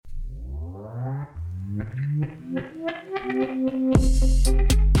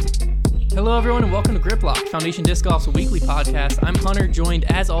Hello, everyone, and welcome to Grip Lock, Foundation Disc Golf's weekly podcast. I'm Hunter, joined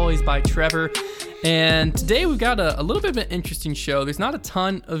as always by Trevor, and today we've got a little bit of an interesting show. There's not a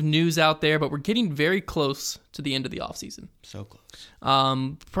ton of news out there, but we're getting very close to the end of the offseason. So close.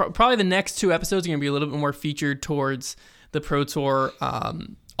 Probably the next two episodes are going to be a little bit more featured towards the Pro Tour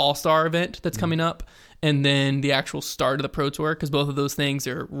All-Star event that's coming up, and then the actual start of the Pro Tour, because both of those things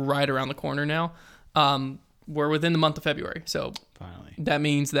are right around the corner now. We're within the month of February, so finally that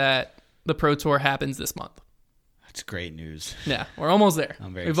means that the Pro Tour happens this month. That's great news. Yeah, we're almost there.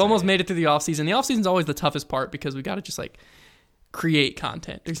 We've excited. Almost made it through the offseason. The offseason is always the toughest part because we got to just like create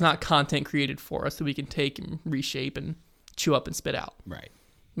content. There's not content created for us that we can take and reshape and chew up and spit out. Right.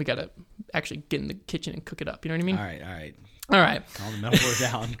 We got to actually get in the kitchen and cook it up. You know what I mean? All right. Calm the metaphor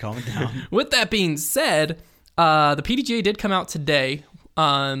down. Calm it down. With that being said, the PDGA did come out today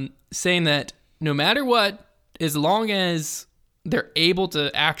saying that no matter what, as long as they're able to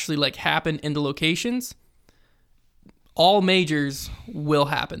actually like happen in the locations, all majors will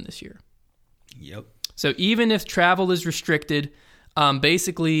happen this year. Yep. So even if travel is restricted,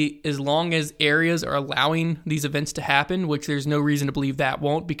 basically as long as areas are allowing these events to happen, which there's no reason to believe that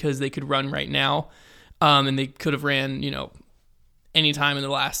won't, because they could run right now, and they could have ran, anytime in the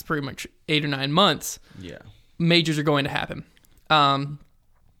last pretty much 8 or 9 months. Yeah. Majors are going to happen.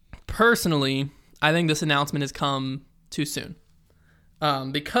 Personally, I think this announcement has come too soon.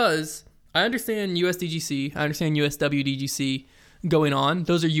 Because I understand USDGC, I understand USWDGC going on.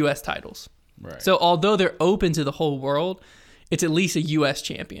 Those are U.S. titles. Right. So although they're open to the whole world, it's at least a U.S.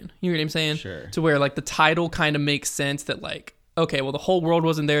 champion. You know what I'm saying? Sure. To where like the title kind of makes sense that like, okay, well the whole world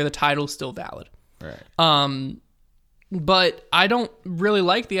wasn't there, the title's still valid. Right. But I don't really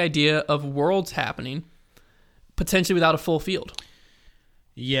like the idea of worlds happening potentially without a full field.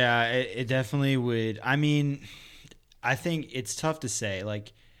 Yeah, it definitely would. I mean, I think it's tough to say.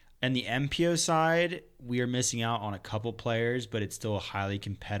 Like, on the MPO side, we are missing out on a couple players, but it's still a highly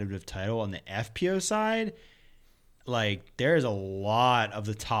competitive title. On the FPO side, like, there's a lot of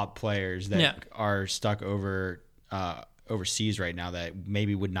the top players that are stuck overseas right now that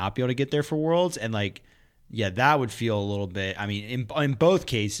maybe would not be able to get there for Worlds. And, like, yeah, that would feel a little bit... I mean, in both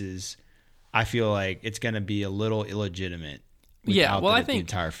cases, I feel like it's going to be a little illegitimate. Yeah, well, I think...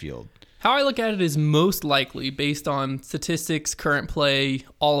 the entire field. How I look at it is most likely, based on statistics, current play,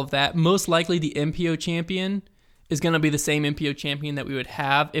 all of that, most likely the MPO champion is going to be the same MPO champion that we would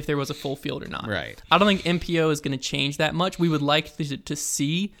have if there was a full field or not. Right. I don't think MPO is going to change that much. We would like to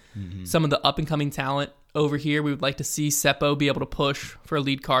see some of the up-and-coming talent over here. We would like to see Seppo be able to push for a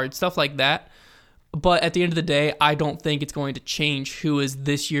lead card, stuff like that. But at the end of the day, I don't think it's going to change who is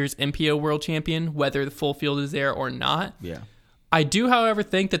this year's MPO world champion, whether the full field is there or not. Yeah. I do, however,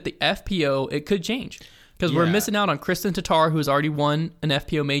 think that the FPO, it could change. Because we're missing out on Kristen Tatar, who has already won an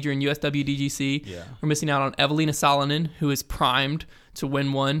FPO major in USWDGC. Yeah. We're missing out on Evelina Salonen, who is primed to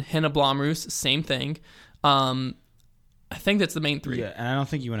win one. Henna Blomroos, same thing. I think that's the main three. Yeah, and I don't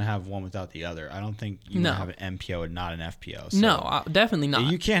think you want to have one without the other. I don't think you want to have an MPO and not an FPO. So no, definitely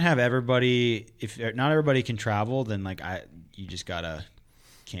not. You can't have everybody. If not everybody can travel, then you just gotta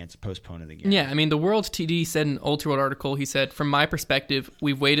postpone it again. Yeah, I mean, the World's TD said in an Ultra World article, he said, from my perspective,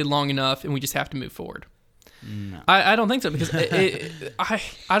 we've waited long enough and we just have to move forward. No. I don't think so, because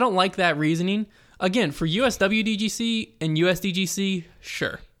I don't like that reasoning. Again, for USWDGC and USDGC,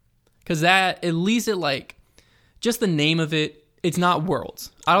 sure. Because that, at least it like, just the name of it, it's not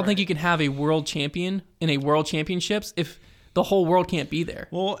Worlds. I don't think you can have a world champion in a world championships if the whole world can't be there.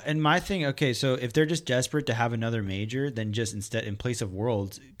 Well, and my thing, okay, so if they're just desperate to have another major, then just instead, in place of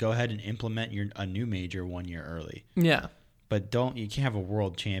Worlds, go ahead and implement a new major 1 year early. Yeah. But you can't have a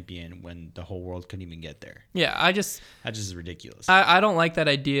world champion when the whole world couldn't even get there. Yeah, that just is ridiculous. I don't like that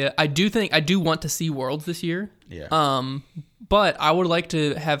idea. I do want to see Worlds this year. Yeah. But I would like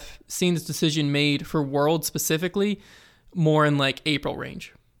to have seen this decision made for Worlds specifically more in like April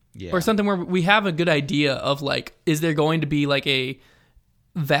range. Yeah. Or something where we have a good idea of like, is there going to be like a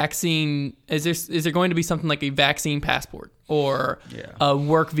vaccine? Is there going to be something like a vaccine passport or a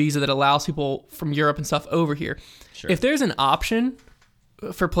work visa that allows people from Europe and stuff over here? Sure. If there's an option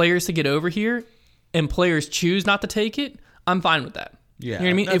for players to get over here and players choose not to take it, I'm fine with that. Yeah. You know what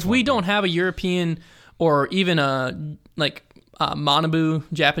I mean? If we don't have a European or even a Manabu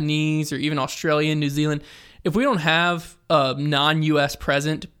Japanese or even Australian, New Zealand, if we don't have a non-US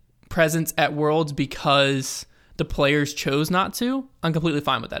presence at Worlds because the players chose not to, I'm completely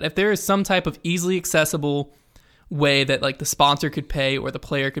fine with that. If there is some type of easily accessible way that like the sponsor could pay or the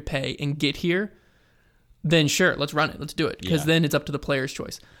player could pay and get here, then sure, let's run it. Let's do it. Because then it's up to the player's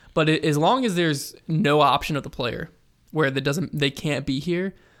choice. But as long as there's no option of the player where they can't be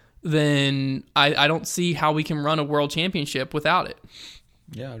here, then I don't see how we can run a world championship without it.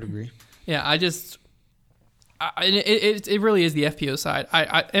 Yeah, I would agree. Yeah, it really is the FPO side.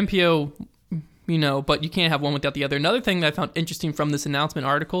 MPO, but you can't have one without the other. Another thing that I found interesting from this announcement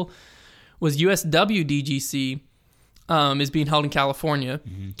article was USWDGC is being held in California.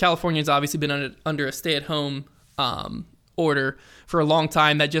 Mm-hmm. California's obviously been under a stay-at-home order for a long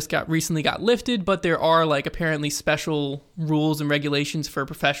time. That just recently got lifted, but there are apparently special rules and regulations for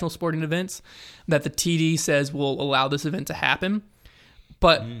professional sporting events that the TD says will allow this event to happen.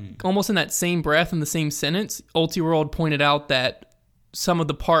 But almost in that same breath, in the same sentence, Ultiworld pointed out that some of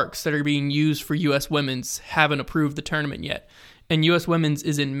the parks that are being used for U.S. Women's haven't approved the tournament yet, and U.S. Women's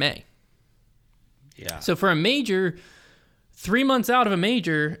is in May. Yeah. So for a major, 3 months out of a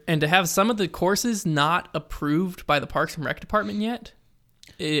major, and to have some of the courses not approved by the Parks and Rec department yet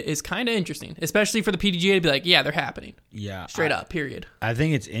is kind of interesting, especially for the PDGA to be like, yeah, they're happening. Yeah. Straight up, period. I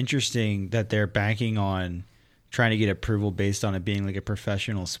think it's interesting that they're banking on trying to get approval based on it being a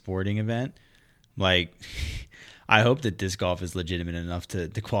professional sporting event. I hope that disc golf is legitimate enough to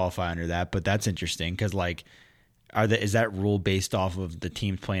qualify under that, but that's interesting because is that rule based off of the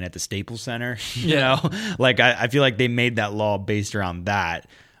teams playing at the Staples Center? I feel like they made that law based around that,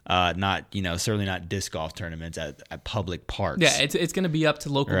 not certainly not disc golf tournaments at public parks. Yeah, it's going to be up to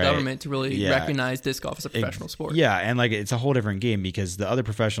local government to really recognize disc golf as a professional sport. Yeah, and it's a whole different game because the other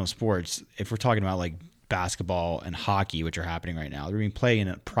professional sports, if we're talking about basketball and hockey, which are happening right now, they're being played in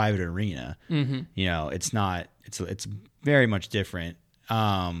a private arena. Mm-hmm. It's not. It's very much different.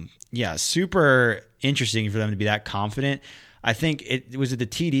 Super interesting for them to be that confident. I think it was the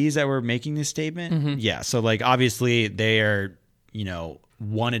TDs that were making this statement. Mm-hmm. Yeah. So obviously they are,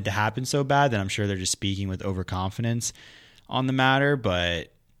 wanted to happen so bad that I'm sure they're just speaking with overconfidence on the matter.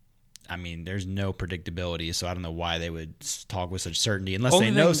 But I mean, there's no predictability. So I don't know why they would talk with such certainty unless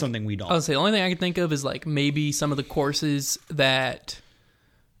they know something we don't. I would say the only thing I can think of is maybe some of the courses that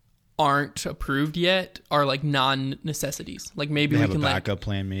aren't approved yet are non-necessities. Maybe they we have can a backup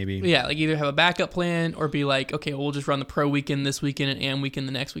plan, maybe. Yeah, either have a backup plan or be okay, we'll just run the pro weekend this weekend and AM weekend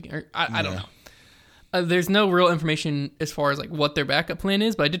the next weekend. Or, I don't know. There's no real information as far as what their backup plan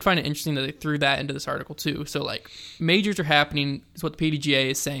is, but I did find it interesting that they threw that into this article too. So majors are happening is what the PDGA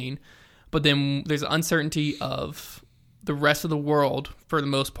is saying, but then there's uncertainty of the rest of the world for the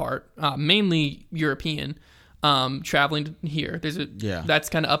most part, mainly European. Traveling here, that's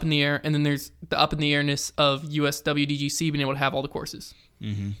kind of up in the air, and then there's the up in the airness of USWDGC being able to have all the courses.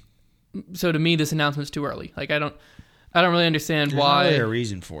 Mm-hmm. So to me, this announcement's too early. I don't really understand why. There's not really a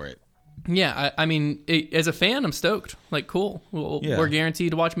reason for it. Yeah, I mean, as a fan, I'm stoked. Cool. We're guaranteed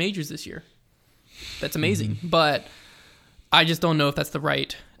to watch majors this year. That's amazing, mm-hmm. But I just don't know if that's the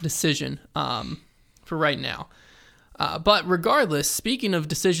right decision for right now. But regardless, speaking of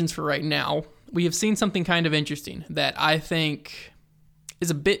decisions for right now, we have seen something kind of interesting that I think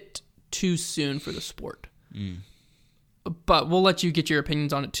is a bit too soon for the sport. Mm. But we'll let you get your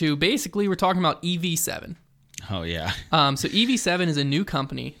opinions on it too. Basically, we're talking about EV7. Oh, yeah. So EV7 is a new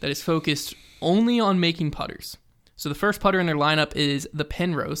company that is focused only on making putters. So the first putter in their lineup is the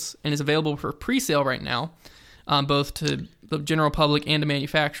Penrose and is available for pre-sale right now, both to the general public and to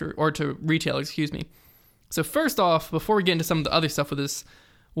manufacturer, or to retailers, excuse me. So first off, before we get into some of the other stuff with this,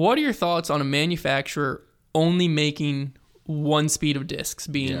 what are your thoughts on a manufacturer only making one speed of discs,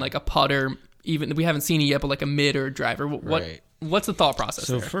 being a putter? Even we haven't seen it yet, but a mid or a driver. What's the thought process?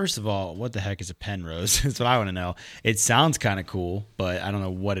 So there? First of all, what the heck is a Penrose? That's what I want to know. It sounds kind of cool, but I don't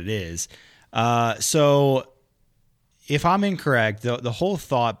know what it is. So if I'm incorrect, the whole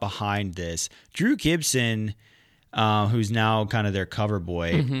thought behind this, Drew Gibson, who's now kind of their cover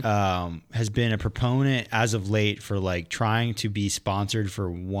boy, mm-hmm. Has been a proponent as of late for trying to be sponsored for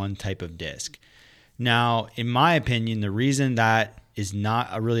one type of disc. Now, in my opinion, the reason that is not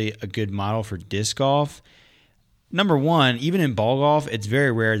a good model for disc golf, number one, even in ball golf, it's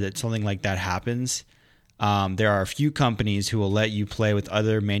very rare that something like that happens. There are a few companies who will let you play with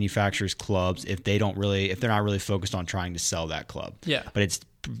other manufacturers' clubs if they're not really focused on trying to sell that club. Yeah, but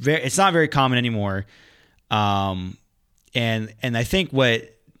it's not very common anymore. And I think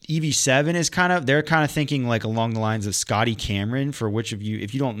what EV7 is they're kind of thinking along the lines of Scotty Cameron. For which of you,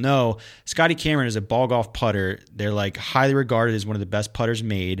 if you don't know, Scotty Cameron is a ball golf putter. They're highly regarded as one of the best putters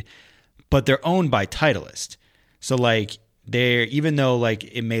made, but they're owned by Titleist. So they're, even though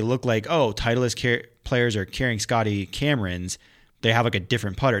it may look Titleist players are carrying Scotty Camerons, they have a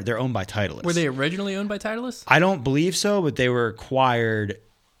different putter. They're owned by Titleist. Were they originally owned by Titleist? I don't believe so, but they were acquired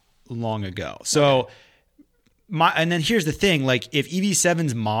long ago. So. Okay. And then here's the thing, if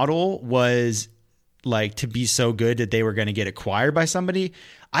EV7's model was like to be so good that they were going to get acquired by somebody.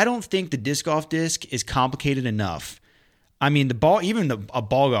 I don't think the disc golf disc is complicated enough. I mean, a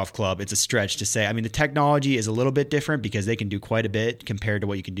ball golf club, it's a stretch to say. I mean, the technology is a little bit different because they can do quite a bit compared to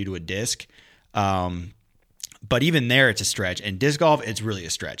what you can do to a disc. But even there, it's a stretch. And disc golf, it's really a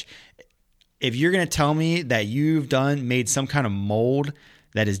stretch. If you're going to tell me that you've made some kind of mold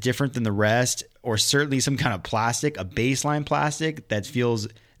that is different than the rest, or certainly some kind of plastic, a baseline plastic that feels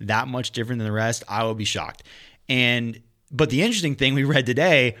that much different than the rest, I will be shocked. But the interesting thing we read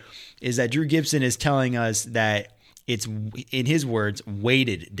today is that Drew Gibson is telling us that it's, in his words,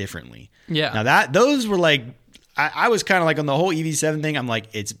 weighted differently. Yeah. Now those were like, I was kind of like on the whole EV7 thing. I'm like,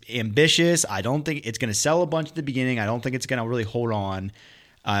 it's ambitious. I don't think it's going to sell a bunch at the beginning. I don't think it's going to really hold on,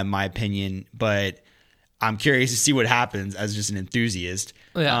 in my opinion. But I'm curious to see what happens as just an enthusiast.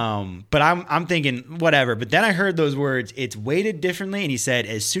 Yeah. But I'm thinking whatever. But then I heard those words, it's weighted differently. And he said,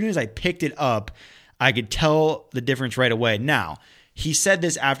 as soon as I picked it up, I could tell the difference right away. Now, he said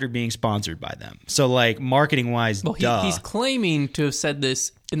this after being sponsored by them. So like marketing wise, he's claiming to have said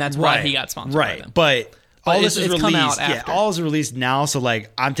this, and that's why he got sponsored by them. But all this is released. Come out after. Yeah, all is released now. So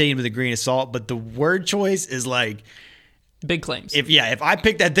like I'm taking it with a grain of salt. But the word choice is like big claims. If I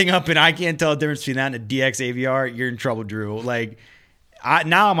pick that thing up and I can't tell the difference between that and a DX AVR, you're in trouble, Drew. Like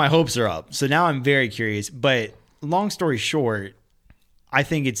now my hopes are up. So now I'm very curious. But long story short, I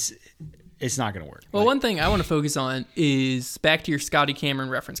think it's not going to work. Well, one thing I want to focus on is back to your Scotty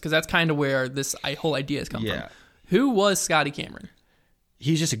Cameron reference, because that's kind of where this whole idea has come from. Who was Scotty Cameron?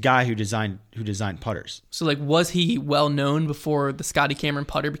 He's just a guy who designed putters. So, like, was he well known before the Scotty Cameron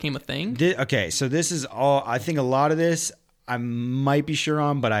putter became a thing? Okay, so this is all. I think a lot of this I might be sure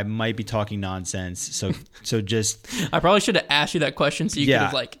on, but I might be talking nonsense. So just I probably should have asked you that question so you could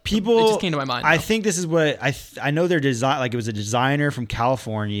have like people. It just came to my mind. I think this is what I know. Their design, like it was a designer from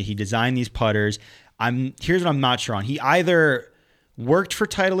California. He designed these putters. Here's what I'm not sure on. He either worked for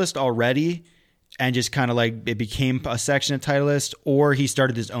Titleist already and just kind of like it became a section of Titleist, or he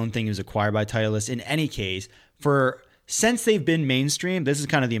started his own thing. He was acquired by Titleist. In any case, since they've been mainstream, this is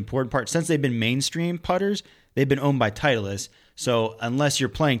kind of the important part. Since they've been mainstream putters, they've been owned by Titleist. So unless you're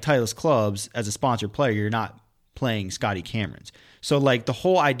playing Titleist clubs as a sponsored player, you're not playing Scotty Camerons. So like the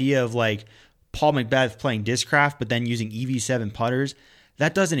whole idea of like Paul McBeth playing Discraft but then using EV7 putters,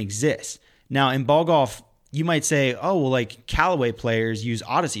 that doesn't exist. Now in ball golf, you might say, oh, well, like Callaway players use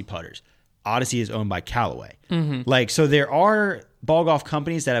Odyssey putters. Odyssey is owned by Callaway. Mm-hmm. Like, so there are ball golf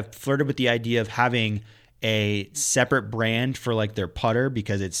companies that have flirted with the idea of having a separate brand for like their putter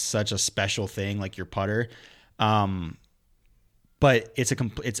because it's such a special thing, like your putter. But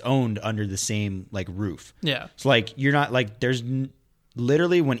it's owned under the same like roof. Yeah. So like you're not like there's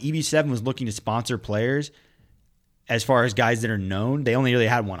literally when EV7 was looking to sponsor players, as far as guys that are known, they only really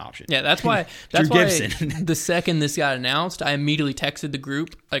had one option. Yeah, that's why. That's why the second this got announced, I immediately texted the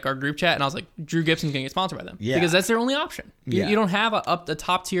group, like our group chat, and I was like, "Drew Gibson's gonna get sponsored by them because that's their only option. You don't have a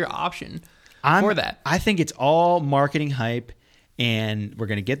top tier option for that." I think it's all marketing hype, and we're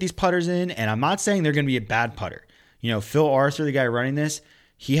gonna get these putters in. And I'm not saying they're gonna be a bad putter. You know, Phil Arthur, the guy running this,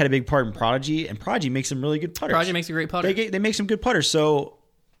 he had a big part in Prodigy, and Prodigy makes some really good putters. Prodigy makes a great putter. They make some good putters. So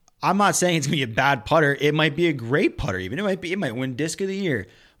I'm not saying it's going to be a bad putter. It might be a great putter even. It might win Disc of the Year.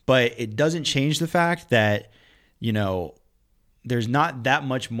 But it doesn't change the fact that, you know, there's not that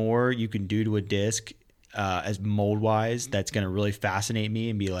much more you can do to a disc as mold-wise that's going to really fascinate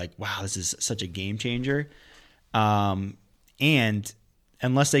me and be like, wow, this is such a game changer. And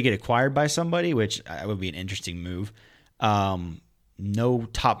unless they get acquired by somebody, which would be an interesting move, no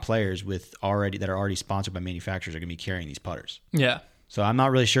top players that are already sponsored by manufacturers are going to be carrying these putters. Yeah. So I'm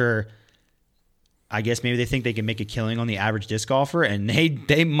not really sure. I guess maybe they think they can make a killing on the average disc golfer, and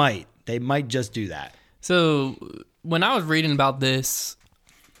they might just do that. So when I was reading about this,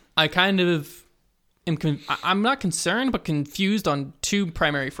 I kind of I'm not concerned, but confused on two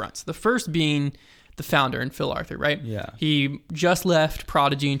primary fronts. The first being the founder and Phil Arthur, right? Yeah. He just left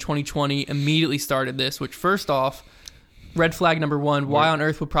Prodigy in 2020, immediately started this, which first off, red flag number one, why on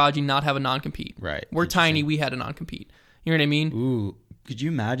earth would Prodigy not have a non-compete? Right. We're tiny, we had a non-compete. You know what I mean? Ooh, could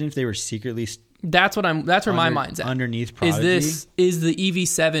you imagine if they were secretly That's where my mind's at. Underneath Prodigy? Is the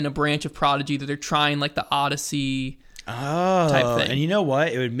EV7 a branch of Prodigy that they're trying like the Odyssey type thing? And you know what?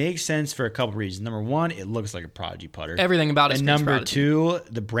 It would make sense for a couple reasons. Number one, it looks like a Prodigy putter. Everything about it. And number two,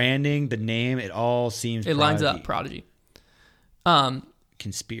 the branding, the name, it all seems It lines up Prodigy.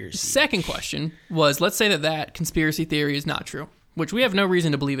 Conspiracy. Second question was, let's say that conspiracy theory is not true, which we have no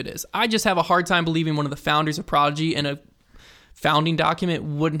reason to believe it is. I just have a hard time believing one of the founders of Prodigy in a founding document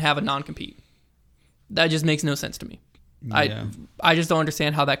wouldn't have a non-compete. That just makes no sense to me. Yeah. I just don't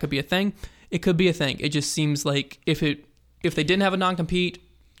understand how that could be a thing. it could be a thing. It just seems like if they didn't have a non-compete,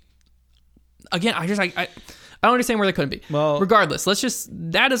 again, I don't understand where they couldn't be. Well, regardless,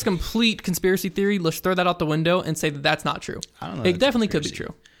 that is complete conspiracy theory. Let's throw that out the window and say that that's not true. I don't know. It definitely could be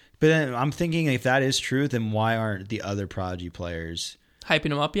true. But then I'm thinking, if that is true, then why aren't the other Prodigy players hyping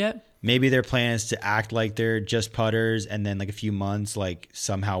them up yet? Maybe their plan is to act like they're just putters, and then like a few months, like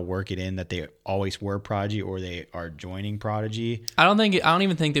somehow work it in that they always were Prodigy or they are joining Prodigy. I don't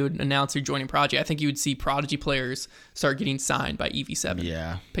even think they would announce they're joining Prodigy. I think you would see Prodigy players start getting signed by EV7.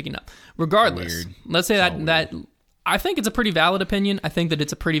 Yeah, picking up. Regardless, weird. Let's say that I think it's a pretty valid opinion. I think that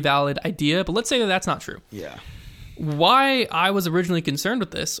it's a pretty valid idea, but let's say that that's not true. Yeah. Why I was originally concerned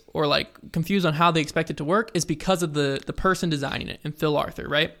with this, or like confused on how they expect it to work, is because of the person designing it, and Phil Arthur,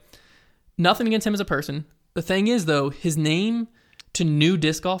 right? Nothing against him as a person. The thing is, though, his name to new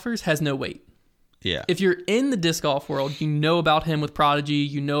disc golfers has no weight. Yeah. If you're in the disc golf world, you know about him with Prodigy,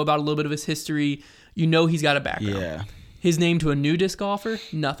 you know about a little bit of his history, you know he's got a background. Yeah. His name to a new disc golfer,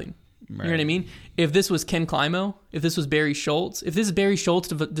 nothing. Right. You know what I mean? If this was Ken Climo, if this was Barry Schultz, if this is Barry Schultz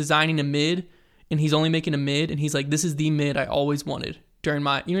designing a mid, and he's only making a mid, and he's like, this is the mid I always wanted during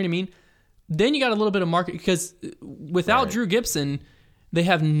my, you know what I mean? Then you got a little bit of market, because without Drew Gibson, they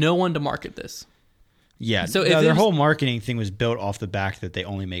have no one to market this. Yeah, so their whole marketing thing was built off the back that they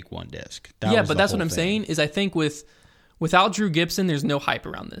only make one disc. But that's what I'm saying, is I think without Drew Gibson, there's no hype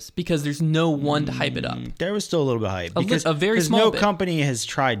around this, because there's no one to hype it up. There was still a little bit of hype. Because a very small no bit. company has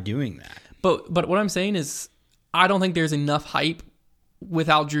tried doing that. But what I'm saying is, I don't think there's enough hype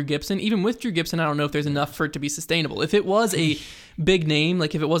without Drew Gibson. Even with Drew Gibson, I don't know if there's enough for it to be sustainable. If it was a big name,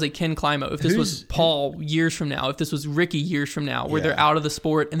 like if it was a Ken Climo, if this was Paul years from now, if this was Ricky years from now, where they're out of the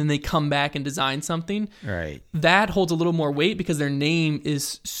sport and then they come back and design something, right? That holds a little more weight because their name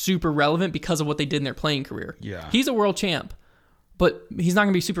is super relevant because of what they did in their playing career. Yeah. He's a world champ, but he's not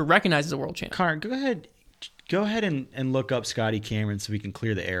going to be super recognized as a world champ. Connor, go ahead and look up Scotty Cameron so we can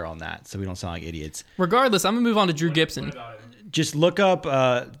clear the air on that, so we don't sound like idiots. Regardless, I'm going to move on to Drew Gibson. What about it? Just look up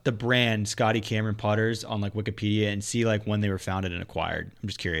the brand Scotty Cameron putters on like Wikipedia and see like when they were founded and acquired. I'm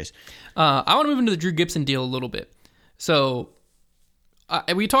just curious. I want to move into the Drew Gibson deal a little bit. So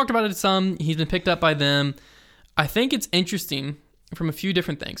we talked about it some. He's been picked up by them. I think it's interesting from a few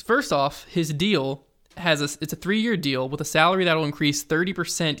different things. First off, his deal it's a 3-year deal with a salary that will increase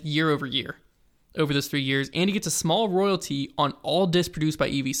 30% year over year over those 3 years, and he gets a small royalty on all discs produced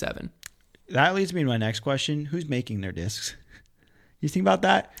by EV7. That leads me to my next question: who's making their discs? You think about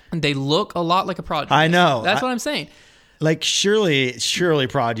that? And they look a lot like a Prodigy. I know. That's what I'm saying. Like, surely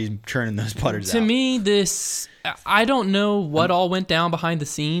Prodigy's turning those putters out. To me, I don't know what all went down behind the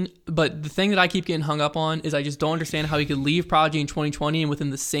scene, but the thing that I keep getting hung up on is I just don't understand how he could leave Prodigy in 2020 and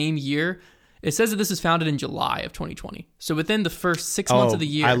within the same year. It says that this was founded in July of 2020. So within the first 6 months of the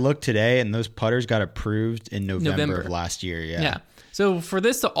year. I looked today, and those putters got approved in November of last year. Yeah. So for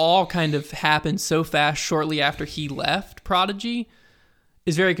this to all kind of happen so fast shortly after he left Prodigy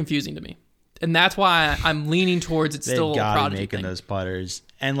is very confusing to me. And that's why I'm leaning towards it's still a Prodigy making thing. Those putters.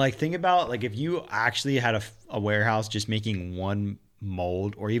 And like, think about like if you actually had a warehouse just making one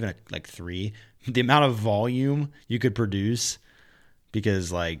mold or even like 3, the amount of volume you could produce,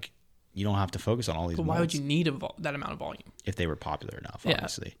 because like you don't have to focus on all these. But why would you need that amount of volume if they were popular enough?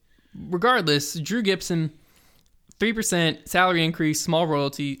 Obviously. Regardless, Drew Gibson, 3% salary increase, small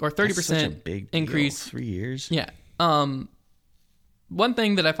royalty, or 30% That's such a big increase. 3 years. Yeah. One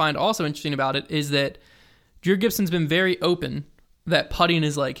thing that I find also interesting about it is that Drew Gibson's been very open that putting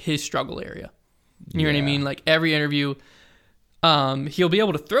is like his struggle area. You know what I mean? Like every interview, he'll be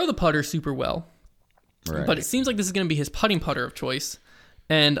able to throw the putter super well, right. But it seems like this is going to be his putting putter of choice.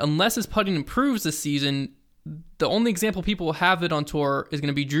 And unless his putting improves this season, the only example people will have it on tour is going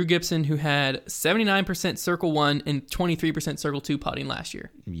to be Drew Gibson, who had 79% Circle 1 and 23% Circle 2 putting last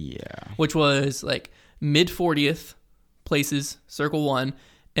year. Yeah. Which was like mid 40th places, Circle 1,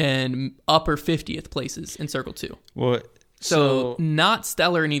 and upper 50th places in Circle 2. Well, so not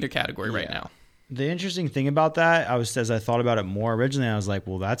stellar in either category right now. The interesting thing about that, as I thought about it more, originally I was like,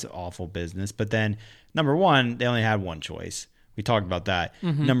 well, that's awful business. But then, number one, they only had one choice. We talked about that.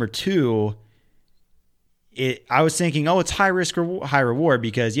 Mm-hmm. Number two, I was thinking, it's high risk, high reward,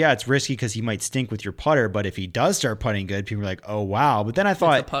 because it's risky because he might stink with your putter. But if he does start putting good, people are like, oh, wow. But then I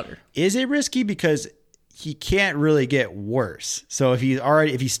thought, is it risky? Because he can't really get worse. So if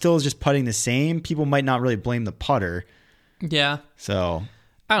he still is just putting the same, people might not really blame the putter. Yeah. So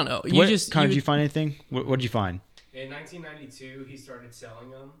I don't know. Did you find anything? What did you find? In 1992, he started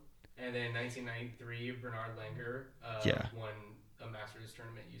selling them, and then in 1993, Bernard Langer won a Masters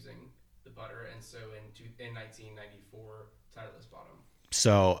tournament using the putter, and so in 1994, Titleist bought him.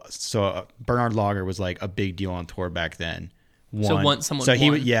 So Bernard Lager was like a big deal on tour back then. So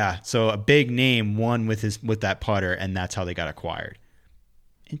a big name won with that putter, and that's how they got acquired.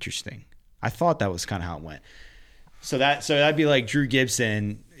 Interesting. I thought that was kind of how it went. So that'd be like Drew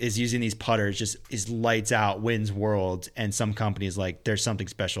Gibson is using these putters, just is lights out, wins worlds, and some companies like there's something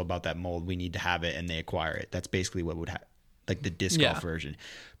special about that mold, we need to have it, and they acquire it. That's basically what would happen, like the disc golf version.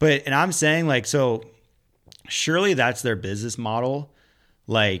 And I'm saying like, so surely that's their business model.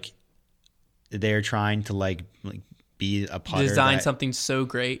 Like they're trying to like be a putter, design something so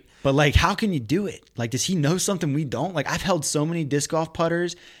great. But like, how can you do it? Like, does he know something we don't? Like, I've held so many disc golf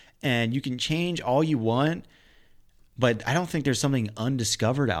putters, and you can change all you want, but I don't think there's something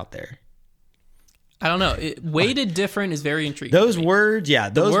undiscovered out there. I don't know. Weighted different is very intriguing. Those words,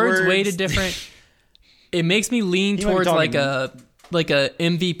 those words weighted different. It makes me lean towards like a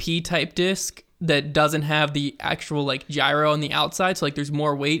MVP type disc that doesn't have the actual like gyro on the outside. So like there's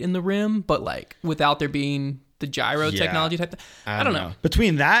more weight in the rim, but like without there being the gyro technology type. I don't know.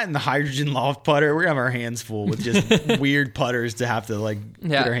 Between that and the hydrogen loft putter, we're gonna have our hands full with just weird putters to have to like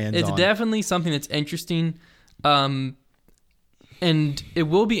get our hands on. It's definitely something that's interesting. And it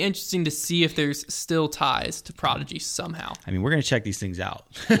will be interesting to see if there's still ties to Prodigy somehow. I mean, we're going to check these things out.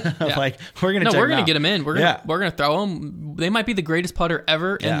 Like we're going to get them in. We're going to throw them. They might be the greatest putter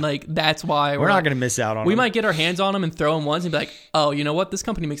ever. Yeah. And like, that's why we're not going to miss out on them. We might get our hands on them and throw them once and be like, oh, you know what? This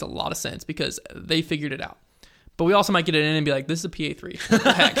company makes a lot of sense because they figured it out. But we also might get it in and be like, this is a PA3. What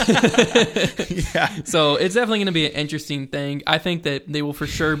the heck? Yeah. So it's definitely going to be an interesting thing. I think that they will for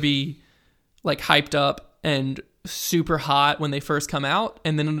sure be like hyped up and super hot when they first come out,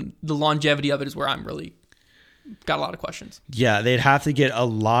 and then the longevity of it is where I'm really got a lot of questions. Yeah, they'd have to get a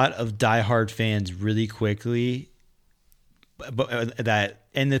lot of diehard fans really quickly, but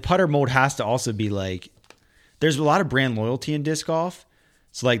and the putter mold has to also be like, there's a lot of brand loyalty in disc golf,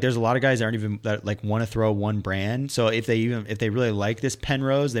 so like there's a lot of guys that like want to throw one brand. So if they really like this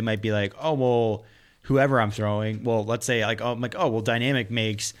Penrose, they might be like, oh well, whoever I'm throwing, well let's say like, oh I'm like, oh well Dynamic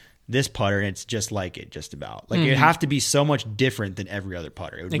makes this putter and it's just like it just about like it'd have to be so much different than every other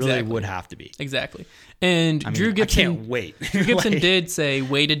putter. It really would have to be. Exactly. And Drew Gibson, I can't wait. Drew Gibson did say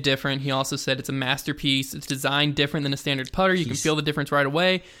weighted different. He also said it's a masterpiece. It's designed different than a standard putter. You can feel the difference right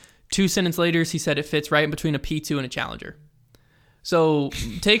away. 2 sentences later, he said it fits right in between a P2 and a Challenger. So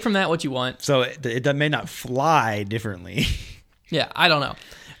take from that what you want. So it may not fly differently. Yeah, I don't know.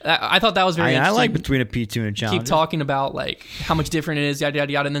 I thought that was very interesting. I like between a P2 and a Challenger. Keep talking about like how much different it is, yada,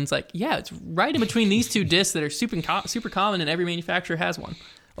 yada, yada. And then it's like, yeah, it's right in between these two discs that are super common and every manufacturer has one.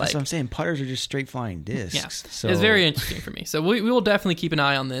 Like, that's what I'm saying. Putters are just straight flying discs. Yeah. So. It's very interesting for me. So we will definitely keep an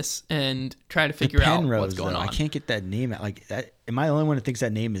eye on this and try to figure out what's going on. I can't get that name out. Like that. Am I the only one that thinks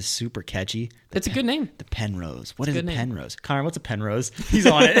that name is super catchy? It's a good name. The Penrose. What is a Penrose? Connor, what's a Penrose? He's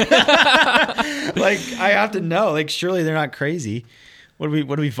on it. Like I have to know. Like surely they're not crazy. What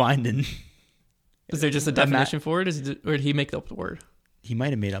are we finding? Is there just a definition for it? Or did he make up the word? He might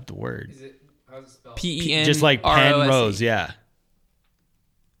have made up the word. How's it spelled? P-E-N just like Penrose, yeah.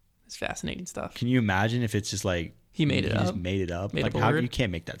 It's fascinating stuff. Can you imagine if it's just like he made it up? Just made it up. Made like up how you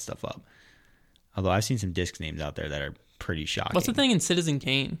can't make that stuff up. Although I've seen some disc names out there that are pretty shocking. What's the thing in Citizen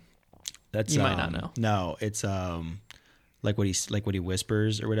Kane? That's you might not know. No, it's like what he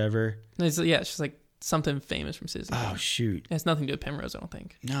whispers or whatever. It's just like something famous from Citizen Kane. Oh shoot! It has nothing to do with Penrose, I don't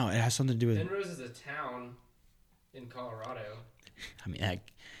think. No, it has something to do with Penrose is a town in Colorado. I mean,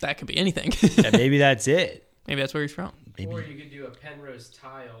 that could be anything. Maybe that's it. Maybe that's where he's from. Maybe. Or you could do a Penrose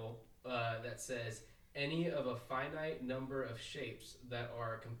tile that says any of a finite number of shapes that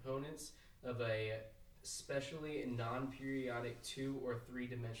are components of a specially non-periodic 2 or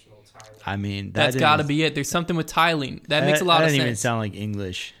 3-dimensional tiling. I mean, that's got to be it. There's something with tiling that makes a lot of sense. That doesn't even sound like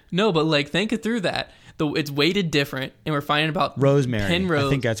English. No, but like think it through that. It's weighted different, and we're finding about Rosemary. Penrose. I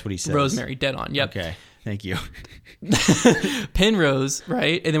think that's what he says. Rosemary, dead on. Yep. Okay. Thank you. Penrose,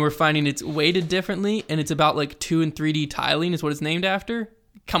 right? And then we're finding it's weighted differently, and it's about like 2 and 3D tiling is what it's named after.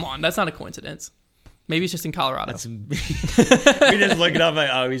 Come on, that's not a coincidence. Maybe it's just in Colorado. We just look it up like,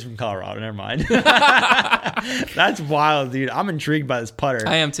 oh, he's from Colorado. Never mind. That's wild, dude. I'm intrigued by this putter.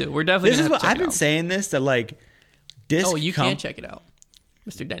 I am too. We're definitely. This is what I've been saying. This that like. Oh, you can't check it out,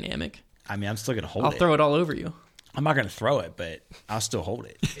 Mr. Dynamic. I mean, I'm still gonna hold it. I'll throw it all over you. I'm not gonna throw it, but I'll still hold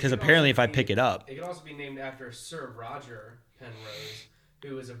it because apparently, if I pick it up, it can also be named after Sir Roger Penrose,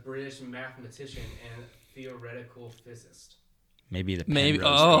 who was a British mathematician and theoretical physicist. Maybe the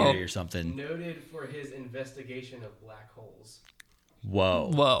Penrose theory or something. Noted for his investigation of black holes.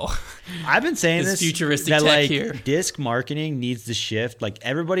 Whoa. I've been saying This this futuristic that tech like here. disc marketing needs to shift. Like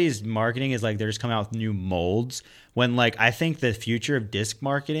everybody's marketing is like they're just coming out with new molds. When like I think the future of disc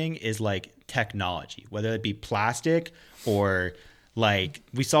marketing is like technology, whether it be plastic or like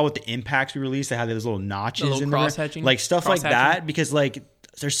we saw with the impacts we released, they had those little notches little in there, cross-hatching. like stuff like Cross-hatching. that. Because like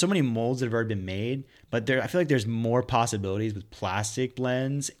there's so many molds that have already been made, but I feel like there's more possibilities with plastic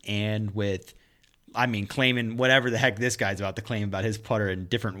blends and with. I mean, claiming whatever the heck this guy's about to claim about his putter and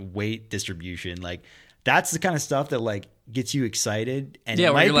different weight distribution. Like, that's the kind of stuff that, like, gets you excited. And Yeah, it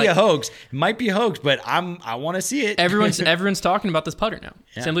where might you're be like- a hoax. It might be a hoax, but I want to see it. Everyone's talking about this putter now,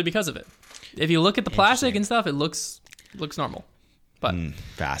 Yeah. simply because of it. If you look at the plastic Interesting. and stuff, it looks normal. But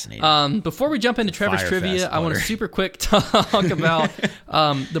Fascinating. before we jump into Trevor's Firefest trivia, I want to putter. super quick talk about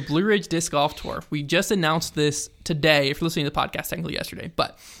the Blue Ridge Disc Golf Tour. We just announced this today. If you're listening to the podcast, technically yesterday,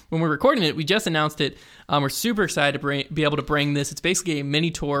 but when we're recording it, we just announced it. We're super excited to be able to bring this. It's basically a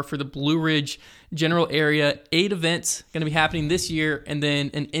mini tour for the Blue Ridge general area. 8 events going to be happening this year, and then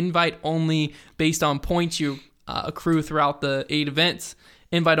an invite only based on points you accrue throughout the 8 events.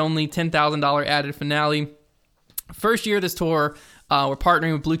 Invite only, $10,000 added finale. First year of this tour, we're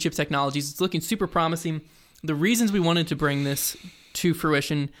partnering with Blue Chip Technologies. It's looking super promising. The reasons we wanted to bring this to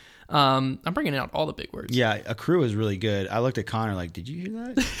fruition, I'm bringing out all the big words. Yeah, a crew is really good. I looked at Connor like, did you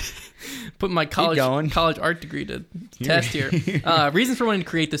hear that? Put my going. college art degree to test here. Reasons for wanting to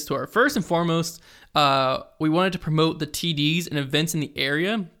create this tour. First and foremost, we wanted to promote the TDs and events in the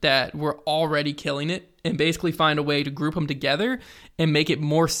area that were already killing it and basically find a way to group them together and make it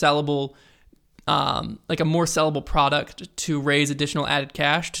more sellable, like a more sellable product to raise additional added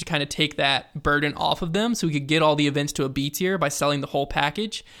cash to kind of take that burden off of them so we could get all the events to a B tier by selling the whole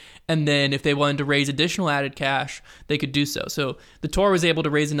package. And then if they wanted to raise additional added cash, they could do so. So the tour was able to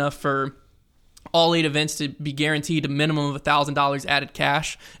raise enough for all 8 events to be guaranteed a minimum of $1,000 added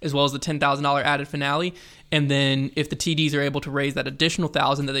cash, as well as the $10,000 added finale. And then if the TDs are able to raise that additional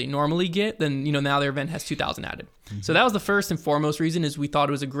 $1,000 that they normally get, then now their event has $2,000 added. Mm-hmm. So that was the first and foremost reason, is we thought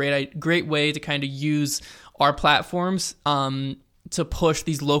it was a great way to kind of use our platforms to push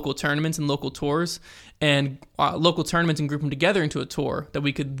these local tournaments and local tours and local tournaments and group them together into a tour that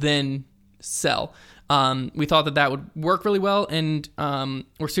we could then sell. We thought that would work really well, and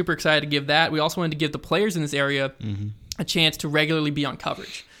we're super excited to give that. We also wanted to give the players in this area a chance to regularly be on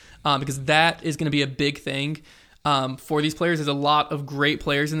coverage, because that is going to be a big thing for these players. There's a lot of great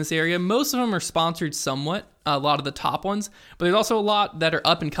players in this area. Most of them are sponsored somewhat, a lot of the top ones, but there's also a lot that are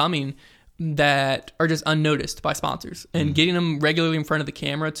up and coming that are just unnoticed by sponsors, and getting them regularly in front of the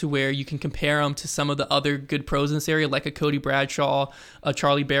camera to where you can compare them to some of the other good pros in this area, like a Cody Bradshaw, a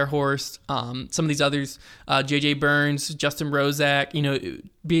Charlie Bearhorst, some of these others, JJ Burns, Justin Rozak,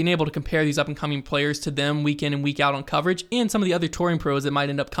 being able to compare these up and coming players to them week in and week out on coverage, and some of the other touring pros that might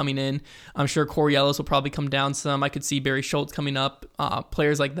end up coming in. I'm sure Corey Ellis will probably come down some. I could see Barry Schultz coming up,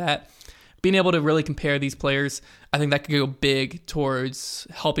 players like that. Being able to really compare these players, I think that could go big towards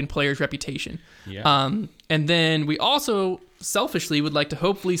helping players' reputation. Yeah. And then we also selfishly would like to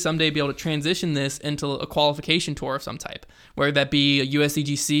hopefully someday be able to transition this into a qualification tour of some type, whether that be a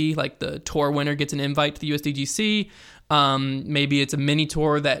USDGC, like the tour winner gets an invite to the USDGC. Maybe it's a mini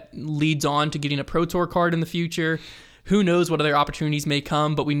tour that leads on to getting a Pro Tour card in the future. Who knows what other opportunities may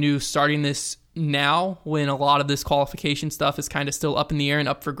come, but we knew starting this now, when a lot of this qualification stuff is kind of still up in the air and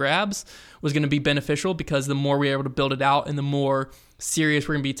up for grabs, was going to be beneficial, because the more we're able to build it out and the more serious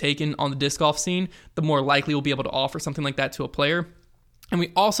we're going to be taken on the disc golf scene, the more likely we'll be able to offer something like that to a player. And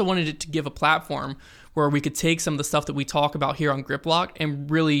we also wanted it to give a platform where we could take some of the stuff that we talk about here on Grip Lock and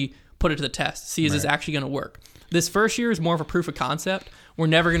really put it to the test, see is this actually going to work. This first year is more of a proof of concept. We're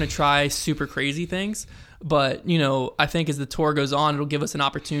never going to try super crazy things. But, I think as the tour goes on, it'll give us an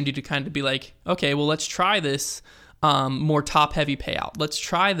opportunity to kind of be like, okay, well, let's try this more top-heavy payout. Let's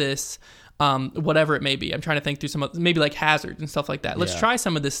try this, whatever it may be. I'm trying to think through some, maybe like hazards and stuff like that. Let's try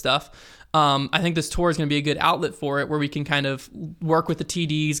some of this stuff. I think this tour is going to be a good outlet for it, where we can kind of work with the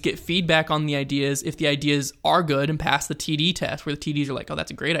TDs, get feedback on the ideas. If the ideas are good and pass the TD test, where the TDs are like, oh,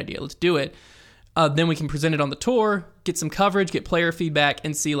 that's a great idea, let's do it. Then we can present it on the tour, get some coverage, get player feedback,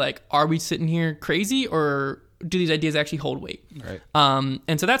 and see, like, are we sitting here crazy, or do these ideas actually hold weight? Right.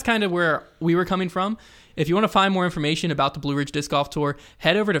 And so that's kind of where we were coming from. If you want to find more information about the Blue Ridge Disc Golf Tour,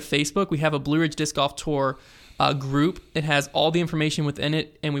 head over to Facebook. We have a Blue Ridge Disc Golf Tour group. It has all the information within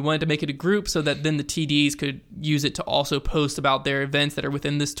it, and we wanted to make it a group so that then the TDs could use it to also post about their events that are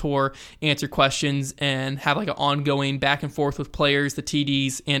within this tour, answer questions, and have like an ongoing back and forth with players, the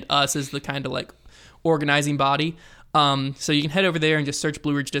TDs, and us as the kind of like organizing body. So you can head over there and just search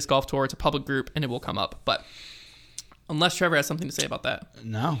Blue Ridge Disc Golf Tour. It's a public group, and it will come up. But Unless Trevor has something to say about that.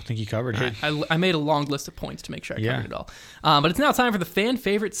 No, I think you covered it. I made a long list of points to make sure I Yeah. covered it all. But it's now time for the fan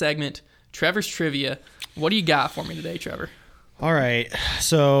favorite segment, Trevor's Trivia. What do you got for me today, Trevor? All right,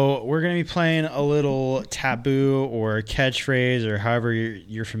 so we're going to be playing a little taboo or catchphrase or however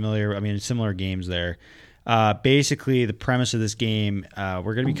you're familiar. I mean, similar games there. Basically, the premise of this game,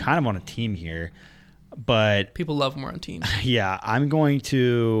 we're going to be kind of on a team here, but People love when we're on teams. yeah, I'm going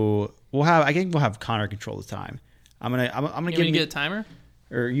to. I think we'll have Connor control the time. I'm gonna You want me to get a timer?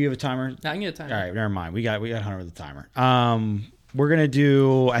 or you have a timer. I can get a timer. All right, never mind. We got Hunter with the timer. We're gonna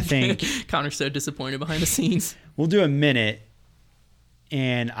do. I think Connor's so disappointed behind the scenes. we'll do a minute.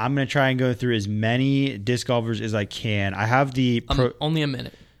 And I'm going to try and go through as many disc golfers as I can. I have the... Only a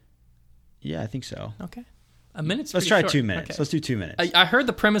minute. Yeah, I think so. Okay. A minute's Let's pretty try short. 2 minutes. Okay. Let's do 2 minutes. I heard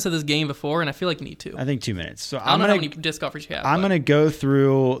the premise of this game before, and I feel like you need to. I think 2 minutes. So I don't know how many disc golfers you have. I'm but- going to go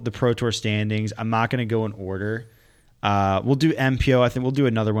through the Pro Tour standings. I'm not going to go in order. We'll do MPO. I think we'll do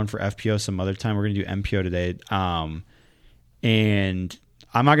another one for FPO some other time. We're going to do MPO today. And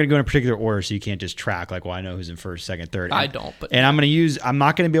I'm not going to go in a particular order, so you can't just track like, well, I know who's in first, second, third. I don't, but And I'm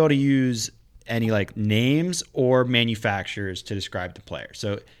not going to be able to use any like names or manufacturers to describe the player.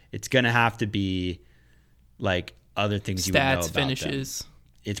 So it's going to have to be like other things you would know stats, about finishes. them.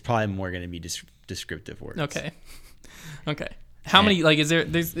 It's probably more going to be descriptive words. Okay. How many? Like,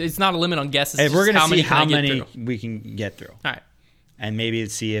 it's not a limit on guesses. And we're going to see can I how get many through? we can get through. All right. And maybe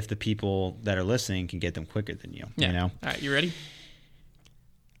see if the people that are listening can get them quicker than you. Yeah. You know? All right. You ready?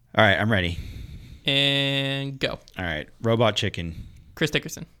 All right, I'm ready. And go. All right. Robot Chicken. Chris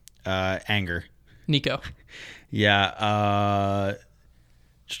Dickerson. Anger. Nico. Yeah.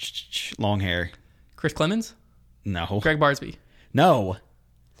 Long hair. Chris Clemens. No. Greg Barsby. No.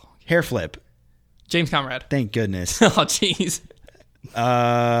 Hair flip. James Conrad. Thank goodness. Oh, jeez.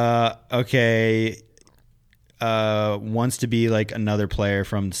 Okay. Wants to be like another player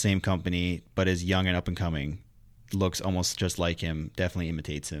from the same company, but is young and up and coming. Looks almost just like him. Definitely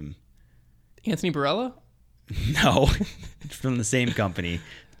imitates him. Anthony Barella. No. From the same company.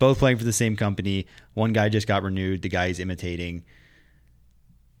 Both playing for the same company. One guy just got renewed. The guy he's imitating.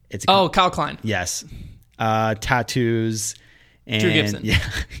 It's Kyle Klein. yes. Tattoos. And, Drew Gibson. Yeah.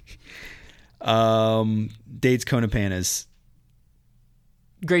 Dates Konopanas.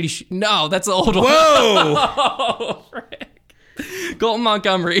 Grady. No, that's the old one. Whoa! Oh, frick. Colton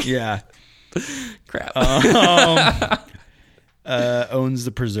Montgomery. Yeah. Crap. Owns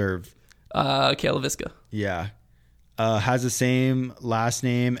the preserve. Kayla Visca. Yeah. Has the same last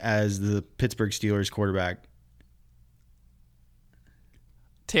name as the Pittsburgh Steelers quarterback.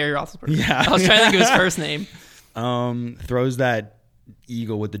 Terry Roethlisberger. Yeah. I was trying to think of his first name. Throws that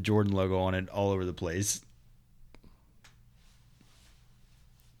eagle with the Jordan logo on it all over the place.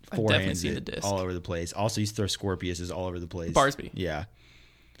 I've definitely Forehands seen the it disc. all over the place. Also, used to throw Scorpiuses all over the place. Barsby. Yeah.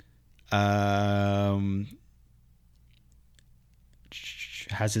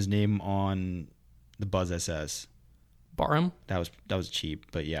 Has his name on the Buzz SS. Barham. That was cheap,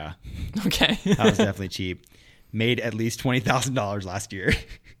 but yeah, Okay. that was definitely cheap. Made at least $20,000 last year.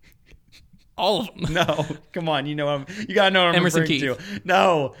 All of them. No, come on, you gotta know what I'm Emerson referring Keith. to.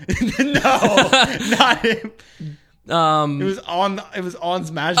 No, no, not him. It was on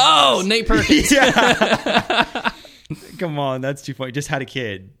Smash. Oh, Bros. Nate Perkins. Yeah. Come on, that's too funny. Just had a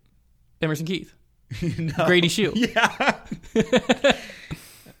kid. Emerson Keith. No. Grady Shue. Yeah.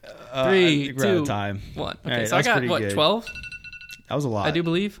 3, we're out of 2, time. 1. Okay, All right, so I that's got, pretty good. 12? That was a lot. I do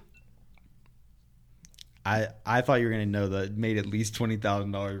believe. I thought you were gonna know that made at least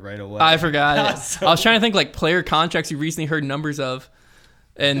 $20,000 right away. I forgot it. So- I was trying to think like player contracts you recently heard numbers of.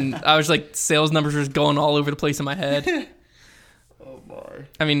 And I was like, sales numbers were just going all over the place in my head. Oh boy.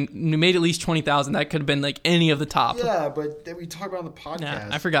 I mean, you made at least 20,000. That could have been like any of the top. Yeah, but we talk about it on the podcast. Yeah,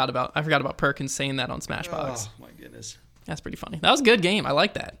 I forgot about Perkins saying that on Smashbox. Oh my goodness. That's pretty funny. That was a good game. I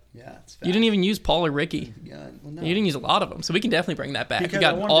like that. Yeah, it's You didn't even use Paul or Ricky. Yeah, well, no. You didn't use a lot of them, so we can definitely bring that back. Because We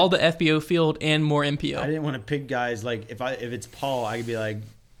I got wanted- all the FBO field and more I MPO. didn't want to pick guys like if it's Paul, I could be like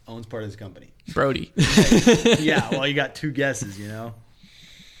owns part of this company. Brody. Yeah, well, you got two guesses, you know.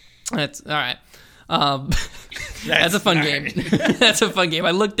 That's all right. That's a fun game. That's a fun game.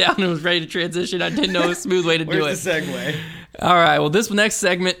 I looked down and was ready to transition. I didn't know a smooth way to do it. Where's the segue? All right. Well, this next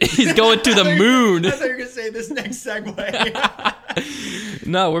segment is going to the moon. I thought you were gonna say this next segue.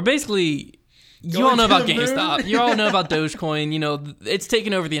 No, we're basically. You Going all know to about the moon? GameStop. You all know about Dogecoin. You know, it's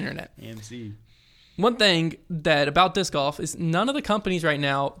taken over the internet. AMC. One thing that about disc golf is none of the companies right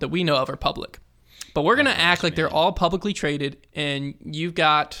now that we know of are public. But we're going to act like they're all publicly traded, and you've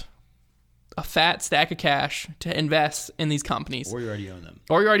got a fat stack of cash to invest in these companies. Or you already own them.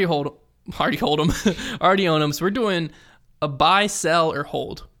 Or you already hold already hold them, already own them. So we're doing a buy, sell, or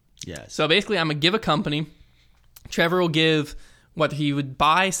hold. Yes. So basically, I'm going to give a company. Trevor will give what he would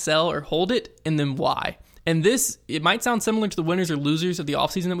buy, sell, or hold it, and then why. And this, it might sound similar to the winners or losers of the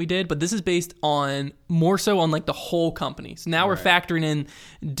offseason that we did, but this is based on more so on like the whole company. So now we're factoring in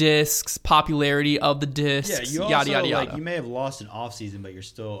discs, popularity of the discs, Yeah, you yada, also, yada, yada. like, you may have lost an offseason, but you're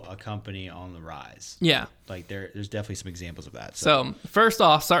still a company on the rise. Yeah. Like, there's definitely some examples of that. So first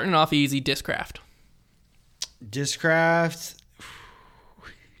off, starting off easy, Discraft. Discraft.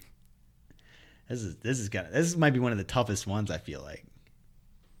 This might be one of the toughest ones, I feel like.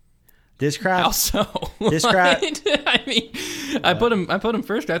 Discraft. Also, Discraft. I mean, I put him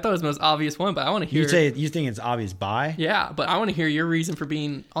first. I thought it was the most obvious one, but I want to hear. You think it's obvious buy? Yeah, but I want to hear your reason for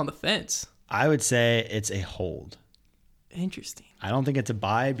being on the fence. I would say it's a hold. Interesting. I don't think it's a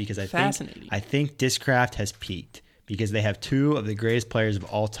buy because I think Discraft has peaked because they have two of the greatest players of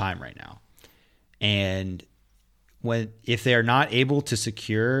all time right now, and if they are not able to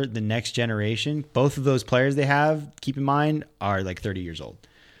secure the next generation, both of those players they have, keep in mind, are like 30 years old.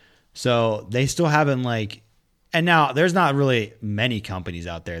 So they still haven't and now there's not really many companies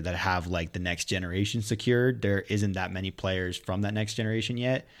out there that have like the next generation secured. There isn't that many players from that next generation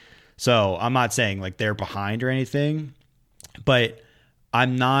yet. So I'm not saying like they're behind or anything, but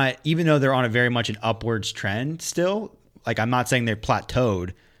I'm not, even though they're on a very much an upwards trend still, like I'm not saying they're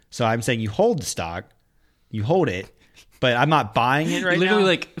plateaued. So I'm saying you hold the stock, you hold it, but I'm not buying it right Literally now.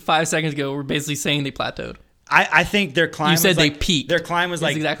 like 5 seconds ago, we're basically saying they plateaued. I think their climb. You said was they like, peaked. Their climb was That's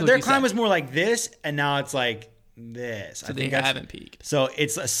like exactly what their you climb said. was more like this, and now it's like this. So they haven't peaked. So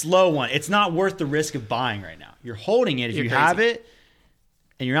it's a slow one. It's not worth the risk of buying right now. You're holding it if You're you crazy. have it,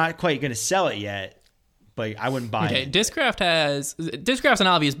 and you're not quite going to sell it yet. But I wouldn't buy Okay, it. Discraft's an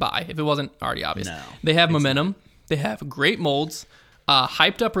obvious buy if it wasn't already obvious. No, they have momentum. They have great molds,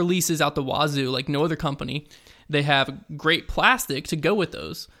 hyped up releases out the wazoo like no other company. They have great plastic to go with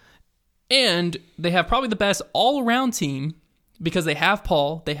those. And they have probably the best all-around team because they have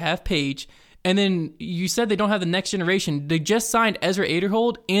Paul, they have Paige, and then you said they don't have the next generation. They just signed Ezra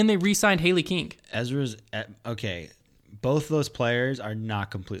Aderhold, and they re-signed Haley King. Ezra's okay. Both of those players are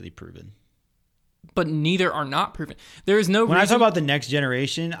not completely proven. But neither are not proven. There is no When I reason... talk about the next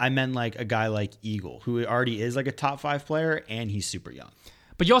generation, I meant like a guy like Eagle, who already is like a top 5 player, and he's super young.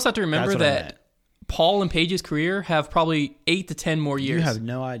 But you also have to remember That's what I that meant. Paul and Paige's career have probably 8 to 10 more years. You have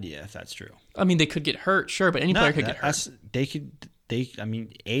no idea if that's true. I mean, they could get hurt, sure, but any player could get hurt. I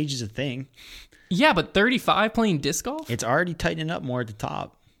mean, age is a thing. Yeah, but 35 playing disc golf? It's already tightening up more at the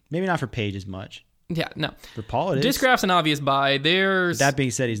top. Maybe not for Paige as much. Yeah, no. For Paul, it is. Discraft's an obvious buy. That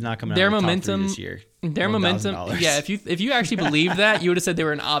being said, he's not coming out their of the momentum top 3 this year. Their momentum. $1,000. Yeah, if you actually believed that, you would have said they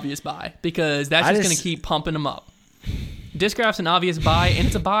were an obvious buy because that's just going to keep pumping them up. Discraft's an obvious buy, and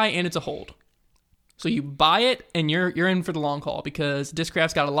it's a buy and it's a hold. So you buy it and you're in for the long haul because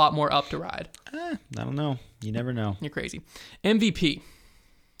Discraft's got a lot more up to ride. I don't know. You never know. You're crazy. MVP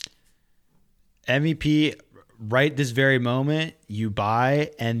right this very moment, you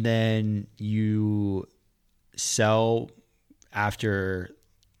buy and then you sell after.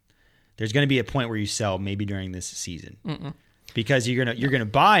 There's going to be a point where you sell maybe during this season. Because you're gonna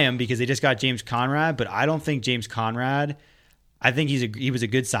buy him because they just got James Conrad, but I don't think James Conrad. I think he was a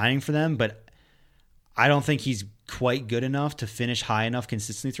good signing for them, but I don't think he's quite good enough to finish high enough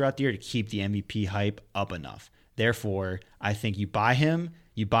consistently throughout the year to keep the MVP hype up enough. Therefore, I think you buy him,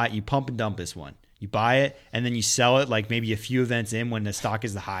 you pump and dump this one. You buy it and then you sell it like maybe a few events in when the stock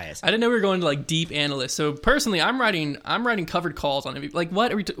is the highest. I didn't know we were going to like deep analysts. So personally, I'm writing covered calls on it. Like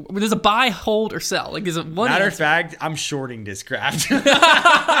what? There's a buy, hold, or sell. Like there's a one. Matter of fact, I'm shorting Discraft.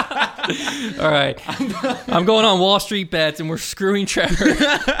 All right, I'm going on Wall Street bets and we're screwing Trevor.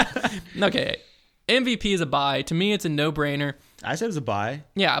 Okay, MVP is a buy. To me, it's a no-brainer. I said it was a buy.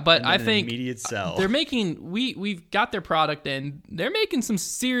 Yeah, but I an think immediate sell. They're making we've got their product in. They're making some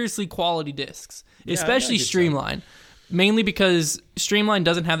seriously quality discs, especially Streamline. Mainly because Streamline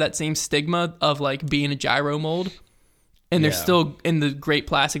doesn't have that same stigma of like being a gyro mold, and they're still in the great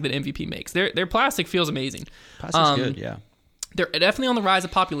plastic that MVP makes. Their plastic feels amazing. Plastic's good, yeah. They're definitely on the rise of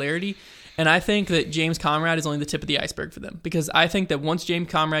popularity, and I think that James Conrad is only the tip of the iceberg for them because I think that once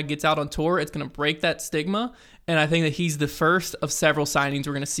James Conrad gets out on tour, it's going to break that stigma, and I think that he's the first of several signings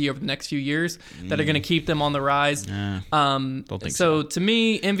we're going to see over the next few years that are going to keep them on the rise. Don't think so. To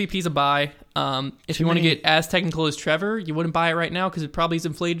me, MVP's a buy. If you want to get as technical as Trevor, you wouldn't buy it right now because it probably is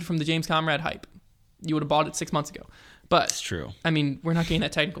inflated from the James Conrad hype. You would have bought it 6 months ago. But it's true. I mean, we're not getting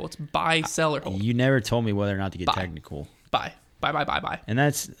that technical. It's buy, sell, or hold. You never told me whether or not to get technical. Buy. Buy. And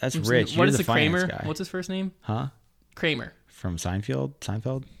that's Rich. What You're is the Kramer? finance guy. What's his first name? Huh? Kramer. From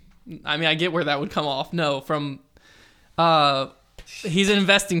Seinfeld? I mean, I get where that would come off. No, from he's an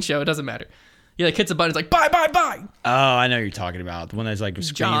investing show. It doesn't matter. He like hits a button. It's like buy. Oh, I know what you're talking about. The one that's like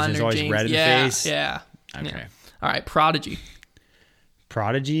screams. John There's or always James. red in the face. Yeah. Okay. Yeah. All right. Prodigy.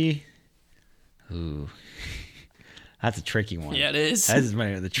 Ooh, that's a tricky one. Yeah, it is. That is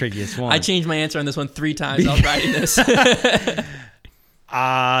the trickiest one. I changed my answer on this one 3 times. I was writing this.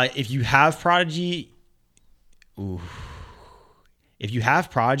 If you have Prodigy, if you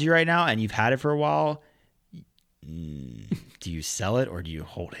have Prodigy right now and you've had it for a while, do you sell it or do you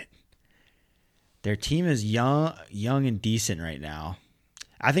hold it? Their team is young and decent right now.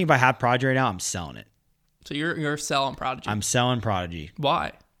 I think if I have Prodigy right now, I'm selling it. So you're selling Prodigy. I'm selling Prodigy.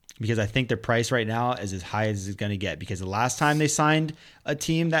 Why? Because I think their price right now is as high as it's going to get. Because the last time they signed a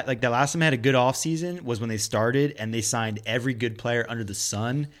team the last time they had a good offseason was when they started and they signed every good player under the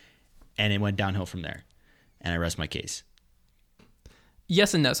sun, and it went downhill from there. And I rest my case.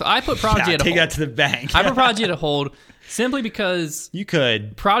 Yes and no. So I put Prodigy at a take hold. that to the bank. I put Prodigy at a hold simply because You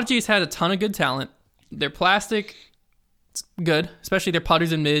could. Prodigy's had a ton of good talent. Their plastic, it's good, especially their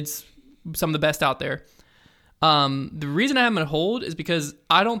putters and mids, some of the best out there. The reason I have them at hold is because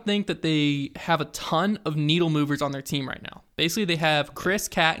I don't think that they have a ton of needle movers on their team right now. Basically, they have Chris,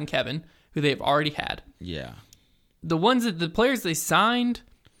 Kat, and Kevin, who they've already had. Yeah. The players they signed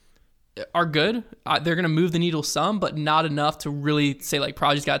are good. They're going to move the needle some, but not enough to really say like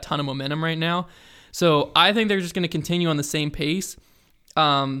Prodigy's got a ton of momentum right now. So I think they're just going to continue on the same pace.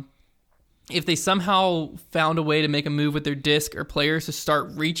 If they somehow found a way to make a move with their disc or players to start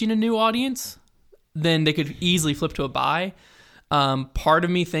reaching a new audience, then they could easily flip to a buy. Part of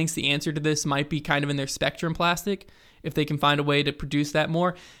me thinks the answer to this might be kind of in their Spectrum plastic, if they can find a way to produce that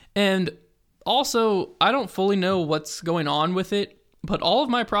more. And also, I don't fully know what's going on with it, but all of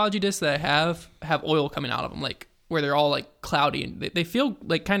my Prodigy discs that I have oil coming out of them, like where they're all like cloudy and they feel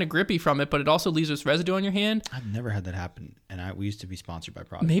like kind of grippy from it, but it also leaves this residue on your hand. I've never had that happen, and we used to be sponsored by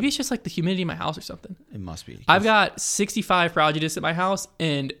Prodigy. Maybe it's just like the humidity in my house or something. It must be. I've got 65 Prodigy discs at my house,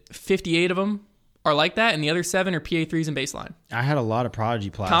 and 58 of them are like that, and the other 7 are PA3s and baseline. I had a lot of Prodigy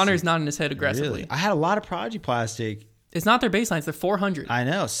plastic. Connor's nodding his head aggressively. Really? I had a lot of Prodigy plastic. It's not their baselines; they're 400. I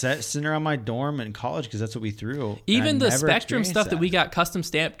know, sitting around my dorm in college because that's what we threw. Even the Spectrum stuff that we got custom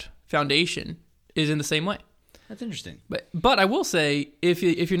stamped foundation is in the same way. That's interesting. But I will say, if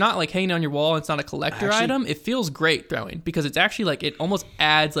you're not like hanging on your wall, and it's not a collector item. It feels great throwing because it's actually like it almost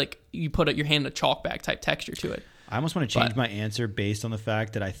adds like you put your hand in a chalk bag type texture to it. I almost want to change my answer based on the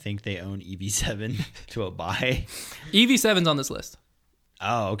fact that I think they own EV7 to a buy. EV7's on this list.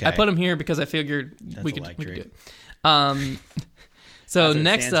 Oh, okay. I put them here because I figured we could do it. So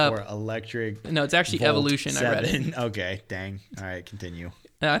next up, for electric. No, it's actually Volt Evolution. 7. I read it. Okay, dang. All right, continue.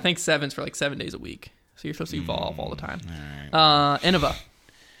 I think 7's for like 7 days a week, so you're supposed to evolve all the time. All right.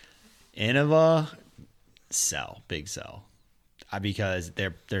 Innova, big sell. Because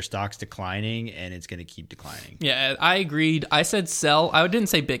their stock's declining and it's going to keep declining. Yeah, I agreed. I said sell. I didn't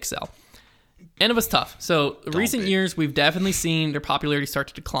say big sell. Innova's tough. So recent years, we've definitely seen their popularity start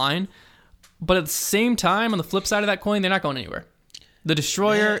to decline. But at the same time, on the flip side of that coin, they're not going anywhere. The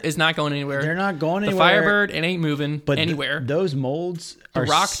Destroyer is not going anywhere. They're not going anywhere. The Firebird, it ain't moving anywhere. Those molds are...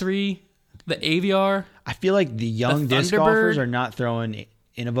 The Rock 3, the AVR. I feel like the young disc golfers are not throwing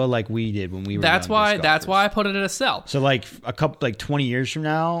Innova like we did when we were That's why I put it at a sell. So like 20 years from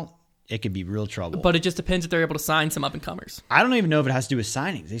now, it could be real trouble. But it just depends if they're able to sign some up-and-comers. I don't even know if it has to do with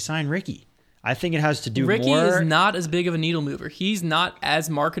signings. They signed Ricky. I think it has to do Ricky more... is not as big of a needle mover. He's not as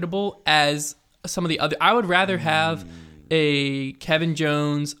marketable as some of the other... I would rather have a Kevin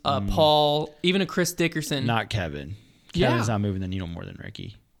Jones, a Paul, even a Chris Dickerson. Not Kevin. Kevin's not moving the needle more than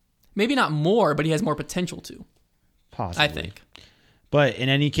Ricky. Maybe not more, but he has more potential to. Possibly. I think. But in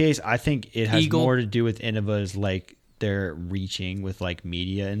any case, I think it has more to do with Innova's like their reaching with like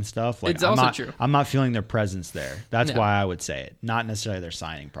media and stuff. Like, it's also true. I'm not feeling their presence there. That's why I would say it. Not necessarily their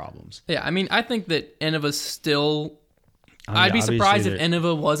signing problems. Yeah, I mean, I think that Innova's still... I'd be surprised if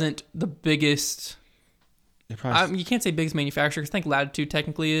Innova wasn't the biggest... you can't say biggest manufacturer, because I think Latitude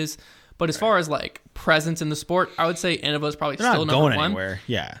technically is. But as far as like presence in the sport, I would say Innova's probably still number one. They're not going anywhere.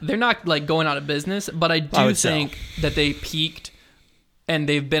 Yeah. They're not like going out of business, but I do think that they peaked and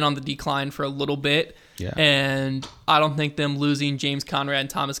they've been on the decline for a little bit. Yeah. And I don't think them losing James Conrad and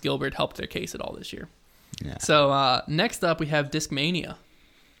Thomas Gilbert helped their case at all this year. Yeah. So next up, we have Discmania.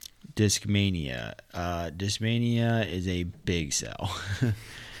 Discmania is a big sell.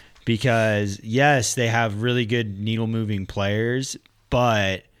 Because, yes, they have really good needle-moving players,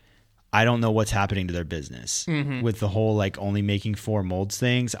 but I don't know what's happening to their business. With the whole, like, only making 4 molds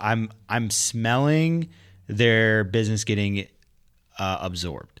things. I'm smelling their business getting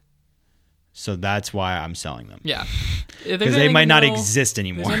absorbed. So that's why I'm selling them. Yeah. Because they might not exist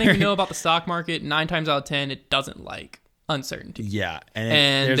anymore. There's anything we know about the stock market, 9 times out of 10, it doesn't like uncertainty. Yeah.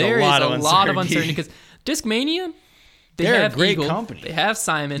 And there is a lot of uncertainty because Discmania, they're have a great Eagle, company. They have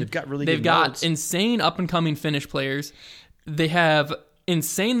Simon. They've got really They've good got molds. insane up-and-coming Finnish players. They have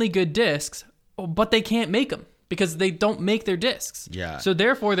insanely good discs, but they can't make them because they don't make their discs. Yeah. So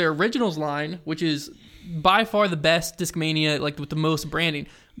therefore, their Originals line, which is by far the best Discmania, like with the most branding,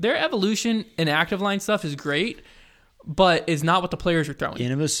 their Evolution and Active Line stuff is great, but is not what the players are throwing.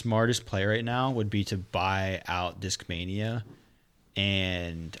 Innova's smartest play right now would be to buy out Discmania.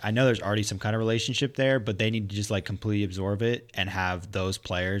 And I know there's already some kind of relationship there, but they need to just like completely absorb it and have those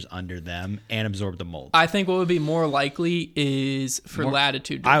players under them and absorb the mold. I think what would be more likely is for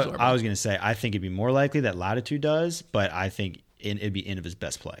Latitude to absorb I was going to say, I think it'd be more likely that Latitude does, but I think it'd be Innova's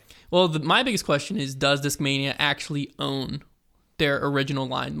best play. Well, my biggest question is, does Discmania actually own their original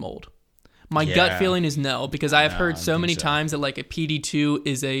line mold? My gut feeling is no, because I have heard so many times that like a PD2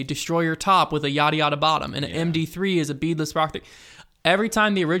 is a destroyer top with a yada yada bottom, and an MD3 is a beadless rock. Every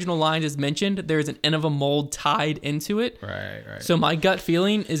time the original line is mentioned, there's an Innova mold tied into it. Right. So my gut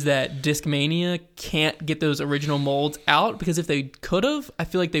feeling is that Discmania can't get those original molds out, because if they could have, I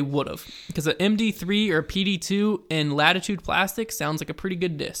feel like they would have. Because an MD3 or a PD2 in Latitude plastic sounds like a pretty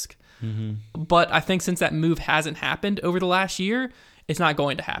good disc. Mm-hmm. But I think since that move hasn't happened over the last year, it's not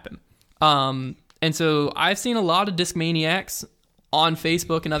going to happen. And so I've seen a lot of Discmaniacs on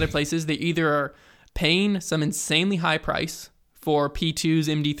Facebook and other places. They either are paying some insanely high price for P2s,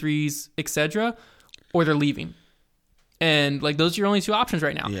 MD3s, etc., or they're leaving. And like those are your only two options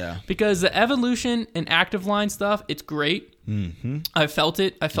right now. Yeah. Because the Evolution and Active Line stuff, it's great. Mm-hmm. I felt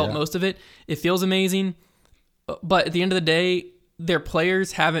it. I felt most of it. It feels amazing. But at the end of the day, their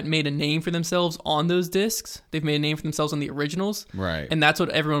players haven't made a name for themselves on those discs. They've made a name for themselves on the originals. Right. And that's what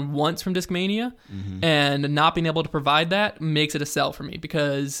everyone wants from Discmania. Mm-hmm. And not being able to provide that makes it a sell for me,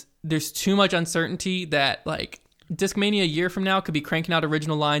 because there's too much uncertainty that like Discmania a year from now could be cranking out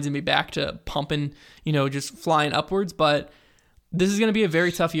original lines and be back to pumping, just flying upwards. But this is going to be a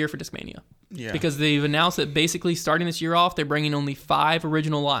very tough year for Discmania. Yeah. Because they've announced that basically starting this year off, they're bringing only 5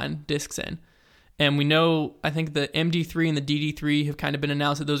 original line discs in. And we know, I think the MD3 and the DD3 have kind of been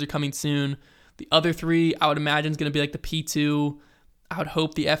announced that those are coming soon. The other 3, I would imagine, is going to be like the P2. I would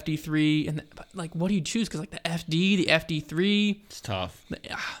hope the FD3. And like, what do you choose? Because like the FD, the FD3. It's tough.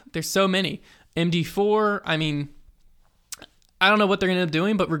 There's so many. MD4, I mean, I don't know what they're going to end up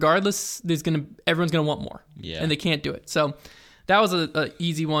doing, but regardless, everyone's going to want more. Yeah. And they can't do it. So that was a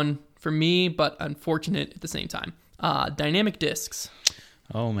easy one for me, but unfortunate at the same time. Dynamic discs.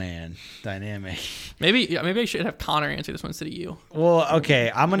 Oh man, dynamic. Maybe I should have Connor answer this one instead of you. Well, okay,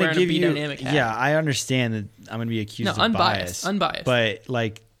 I'm gonna Wearing give a you. dynamic hat. Yeah, I understand that I'm gonna be accused of bias. Unbiased. But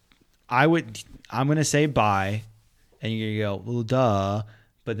like, I'm gonna say buy, and you're gonna go, well, duh.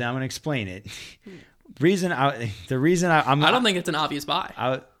 But then I'm gonna explain it. The reason I don't think it's an obvious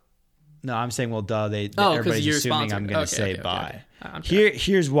buy. No, I'm saying, well, duh. because Everybody's you're assuming sponsored. I'm gonna say Okay. buy. Sure.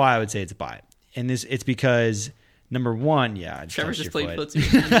 Here's why I would say it's a buy, and it's because. Number one, I Trevor's just played foot.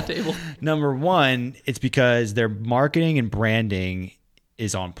 footsie on the table. Number one, it's because their marketing and branding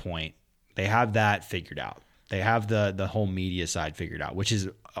is on point. They have that figured out. They have the whole media side figured out, which is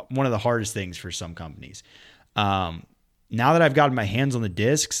one of the hardest things for some companies. Now that I've gotten my hands on the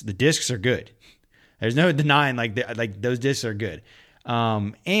discs are good. There's no denying like those discs are good.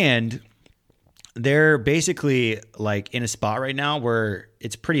 And they're basically like in a spot right now where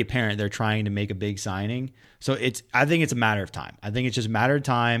it's pretty apparent they're trying to make a big signing. So I think it's a matter of time. I think it's just a matter of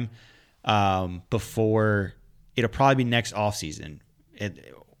time before it'll probably be next offseason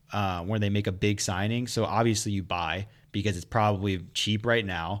where they make a big signing. So obviously you buy because it's probably cheap right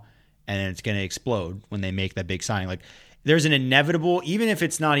now, and it's going to explode when they make that big signing. Like there's an inevitable, even if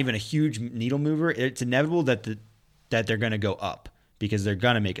it's not even a huge needle mover, it's inevitable that they're going to go up because they're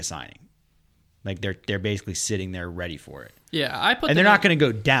going to make a signing. Like they're basically sitting there ready for it. Yeah, they're not going to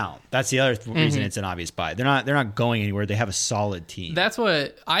go down. That's the other reason it's an obvious buy. They're not going anywhere. They have a solid team. That's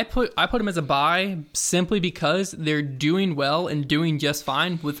what I put them as a buy, simply because they're doing well and doing just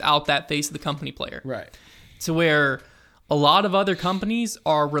fine without that face of the company player. Right. To where a lot of other companies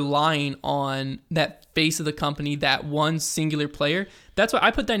are relying on that face of the company, that one singular player. That's why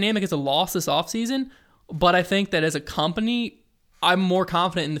I put Dynamic as a loss this offseason. But I think that as a company, I'm more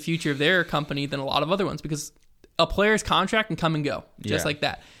confident in the future of their company than a lot of other ones, because a player's contract can come and go just like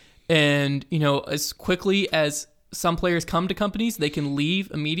that. And, as quickly as some players come to companies, they can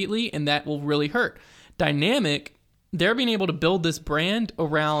leave immediately, and that will really hurt. Dynamic, they're being able to build this brand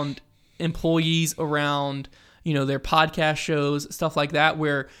around employees, around, their podcast shows, stuff like that,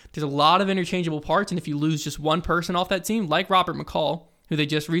 where there's a lot of interchangeable parts. And if you lose just one person off that team, like Robert McCall, who they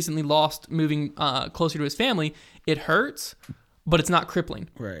just recently lost moving closer to his family, it hurts, but it's not crippling.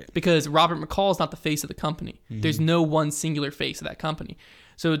 Right. Because Robert McCall is not the face of the company. Mm-hmm. There's no one singular face of that company.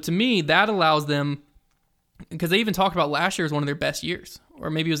 So to me, that allows them, because they even talked about last year as one of their best years, or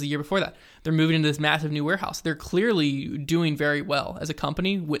maybe it was the year before that. They're moving into this massive new warehouse. They're clearly doing very well as a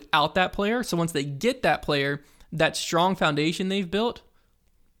company without that player. So once they get that player, that strong foundation they've built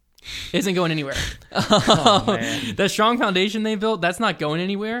isn't going anywhere. That strong foundation they built, that's not going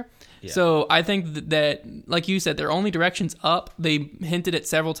anywhere. Yeah. So I think that, like you said, their only direction's up. They hinted at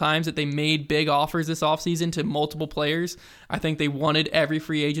several times that they made big offers this offseason to multiple players. I think they wanted every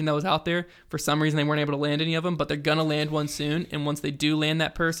free agent that was out there. For some reason, they weren't able to land any of them, but they're going to land one soon. And once they do land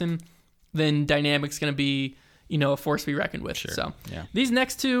that person, then Dynamic's going to be, a force to be reckoned with. Sure. So yeah. These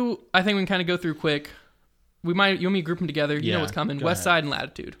next two, I think we can kind of go through quick. You want me to group them together? You know what's coming. West Side and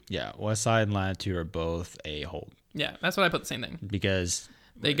Latitude. Yeah, West Side and Latitude are both a hold. Yeah, that's what I put the same thing. Because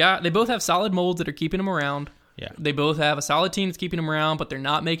they both have solid molds that are keeping them around. Yeah. They both have a solid team that's keeping them around, but they're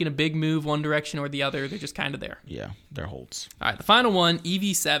not making a big move one direction or the other. They're just kind of there. Yeah, they're holds. All right, the final one,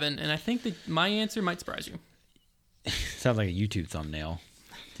 EV7, and I think that my answer might surprise you. Sounds like a YouTube thumbnail.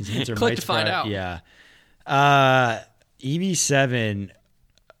 His answer Click to find out. Yeah. EV7,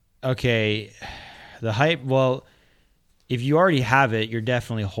 okay, the hype, well, if you already have it, you're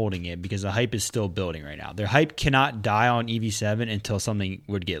definitely holding it because the hype is still building right now. Their hype cannot die on EV7 until something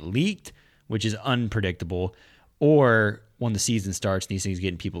would get leaked, which is unpredictable, or when the season starts and these things get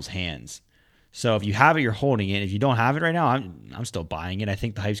in people's hands. So if you have it, you're holding it. If you don't have it right now, I'm still buying it. I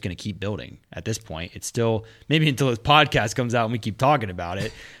think the hype's going to keep building at this point. It's still, maybe until this podcast comes out and we keep talking about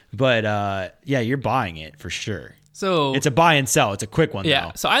it. But yeah, you're buying it for sure. So it's a buy and sell. It's a quick one, yeah,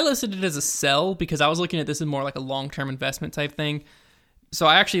 though. So I listed it as a sell because I was looking at this as more like a long-term investment type thing. So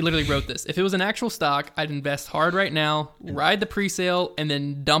I actually literally wrote this. If it was an actual stock, I'd invest hard right now, ride the pre-sale, and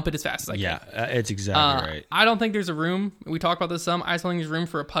then dump it as fast as I can. Yeah, it's exactly right. I don't think there's a room. We talked about this some. I just don't think there's room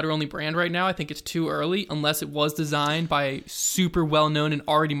for a putter-only brand right now. I think it's too early unless it was designed by a super well-known and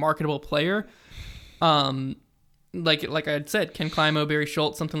already marketable player. Like I had said, Ken Climo, Barry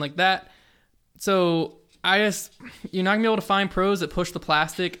Schultz, something like that. So you're not going to be able to find pros that push the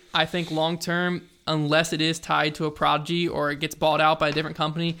plastic. I think long-term, unless it is tied to a prodigy or it gets bought out by a different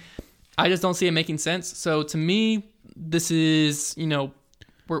company, I just don't see it making sense. So to me, this is,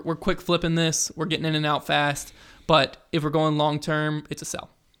 we're quick flipping this. We're getting in and out fast. But if we're going long-term, it's a sell.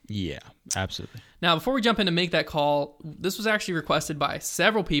 Yeah, absolutely. Now, before we jump in to make that call, this was actually requested by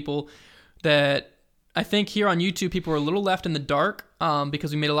several people that I think here on YouTube, people were a little left in the dark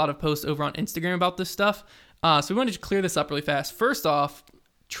because we made a lot of posts over on Instagram about this stuff. So we wanted to clear this up really fast. First off,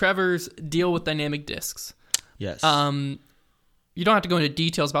 Trevor's deal with Dynamic Discs. Yes. You don't have to go into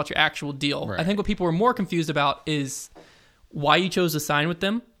details about your actual deal. Right. I think what people were more confused about is why you chose to sign with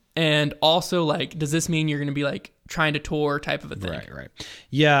them. And also, does this mean you're going to be, trying to tour type of a thing? Right.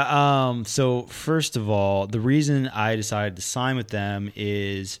 Yeah, so first of all, the reason I decided to sign with them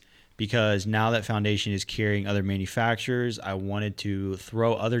is because now that Foundation is carrying other manufacturers, I wanted to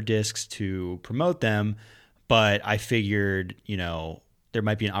throw other discs to promote them, but I figured, there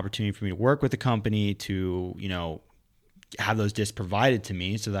might be an opportunity for me to work with the company to, have those discs provided to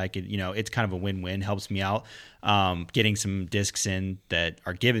me so that I could, it's kind of a win-win, helps me out, getting some discs in that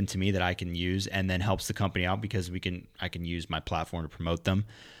are given to me that I can use, and then helps the company out because I can use my platform to promote them.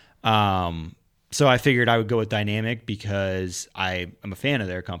 So I figured I would go with Dynamic because I am a fan of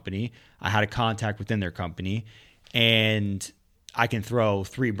their company. I had a contact within their company, and I can throw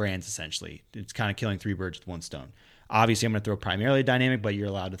three brands essentially. It's kind of killing three birds with one stone. Obviously, I'm going to throw primarily Dynamic, but you're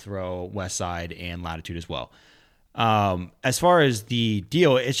allowed to throw West Side and Latitude as well. As far as the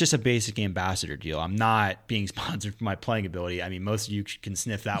deal, it's just a basic ambassador deal. I'm not being sponsored for my playing ability. I mean, most of you can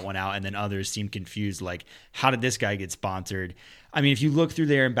sniff that one out, and then others seem confused, like, how did this guy get sponsored? I mean, if you look through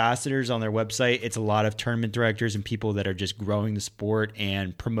their ambassadors on their website, it's a lot of tournament directors and people that are just growing the sport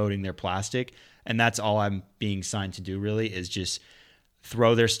and promoting their plastic. And that's all I'm being signed to do, really, is just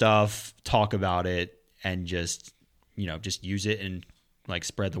throw their stuff, talk about it, and just use it and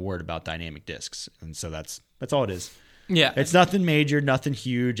spread the word about Dynamic Discs. And so that's all it is. Yeah. It's nothing major, nothing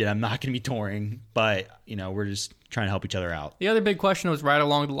huge, and I'm not going to be touring, but we're just trying to help each other out. The other big question that was right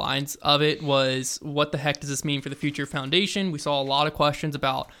along the lines of it was, what the heck does this mean for the future of Foundation? We saw a lot of questions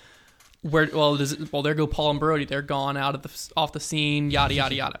about there go Paul and Brody. They're gone off the scene, yada,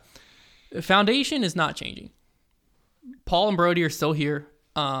 yada, yada. Foundation is not changing. Paul and Brody are still here.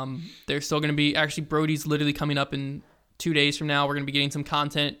 They're still going to be, actually, Brody's literally coming up in 2 days from now. We're going to be getting some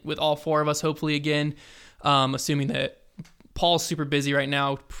content with all four of us, hopefully again. assuming that Paul's super busy right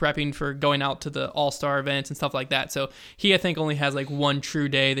now prepping for going out to the All-Star events and stuff like that. So he, I think, only has like one true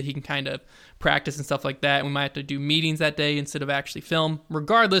day that he can kind of practice and stuff like that. And we might have to do meetings that day instead of actually film.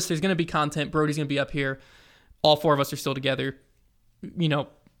 Regardless, there's going to be content. Brody's going to be up here. All 4 of us are still together. You know,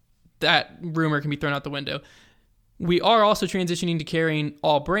 that rumor can be thrown out the window. We are also transitioning to carrying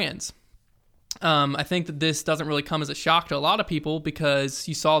all brands. I think that this doesn't really come as a shock to a lot of people because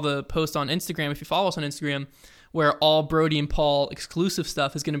you saw the post on Instagram, if you follow us on Instagram, where all Brody and Paul exclusive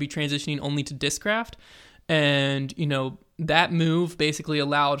stuff is going to be transitioning only to Discraft. And, you know, that move basically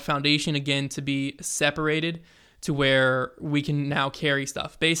allowed Foundation again to be separated to where we can now carry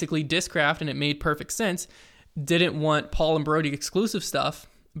stuff. Basically, Discraft, and it made perfect sense, didn't want Paul and Brody exclusive stuff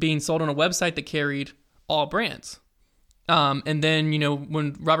being sold on a website that carried all brands. And then, you know,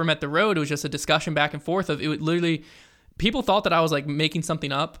 when Rubber Met the Road, it was just a discussion back and forth of it would literally... People thought that I was like making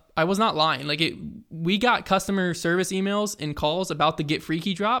something up. I was not lying. We got customer service emails and calls about the Get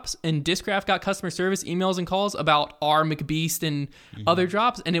Freaky drops, and Discraft got customer service emails and calls about our McBeast and other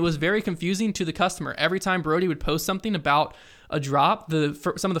drops, and it was very confusing to the customer. Every time Brody would post something about a drop,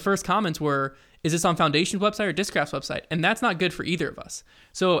 some of the first comments were, "Is this on Foundation's website or Discraft's website?" And that's not good for either of us.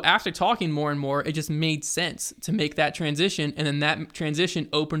 So after talking more and more, it just made sense to make that transition, and then that transition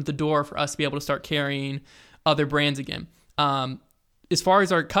opened the door for us to be able to start carrying other brands again. As far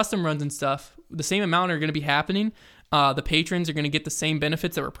as our custom runs and stuff, the same amount are going to be happening. The patrons are going to get the same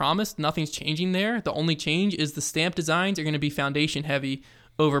benefits that were promised. Nothing's changing there. The only change is the stamp designs are going to be Foundation heavy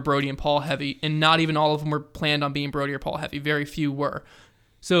over Brody and Paul heavy, and not even all of them were planned on being Brody or Paul heavy. Very few were.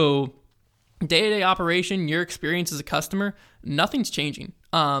 So day-to-day operation, your experience as a customer, nothing's changing.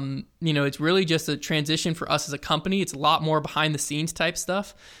 You know, it's really just a transition for us as a company. It's a lot more behind the scenes type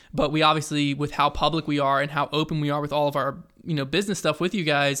stuff, but we obviously, with how public we are and how open we are with all of our, you know, business stuff with you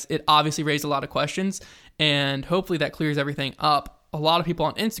guys, it obviously raised a lot of questions, and hopefully that clears everything up. A lot of people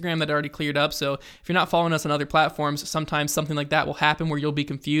on Instagram that already cleared up. So if you're not following us on other platforms, sometimes something like that will happen where you'll be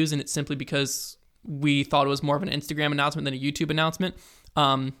confused, and it's simply because we thought it was more of an Instagram announcement than a YouTube announcement.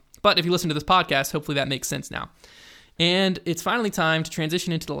 But if you listen to this podcast, hopefully that makes sense now. And it's finally time to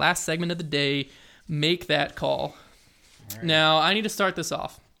transition into the last segment of the day, Make That Call. Right. Now, I need to start this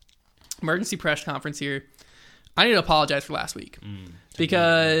off. Emergency press conference here. I need to apologize for last week.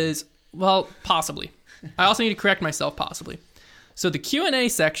 Because, well, possibly. I also need to correct myself, possibly. So the Q&A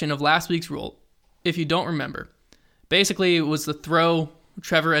section of last week's rule, if you don't remember, basically it was the throw.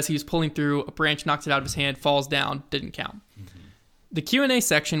 Trevor, as he was pulling through, a branch knocks it out of his hand, falls down, didn't count. The Q&A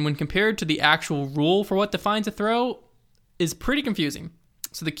section, when compared to the actual rule for what defines a throw, is pretty confusing.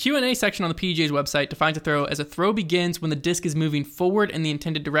 So the Q&A section on the PGA's website defines a throw as a throw begins when the disc is moving forward in the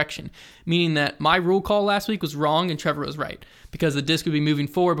intended direction, meaning that my rule call last week was wrong and Trevor was right, because the disc would be moving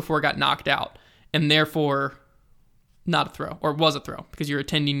forward before it got knocked out, and therefore not a throw, or was a throw, because you're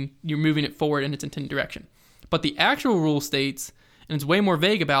moving it forward in its intended direction. But the actual rule states, and it's way more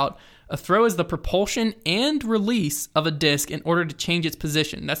vague about, a throw is the propulsion and release of a disc in order to change its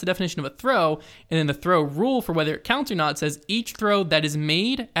position. That's the definition of a throw. And then the throw rule for whether it counts or not says each throw that is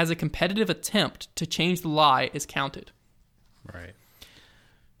made as a competitive attempt to change the lie is counted. Right.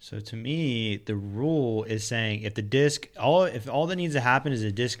 So to me, the rule is saying if the disc, if all that needs to happen is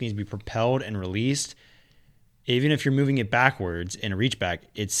the disc needs to be propelled and released, even if you're moving it backwards in a reach back,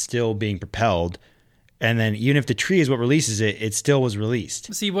 it's still being propelled. And then even if the tree is what releases it, it still was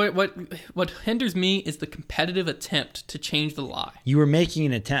released. See, what hinders me is the competitive attempt to change the lie. You were making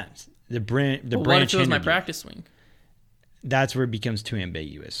an attempt. The branch what if it was my practice swing? That's where it becomes too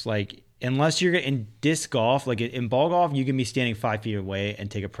ambiguous. Like, unless you're in disc golf, like in ball golf, you can be standing 5 feet away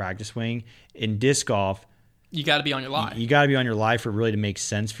and take a practice swing. In disc golf, you got to be on your lie. You got to be on your lie for it really to make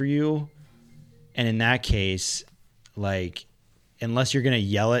sense for you. And in that case, like, unless you're going to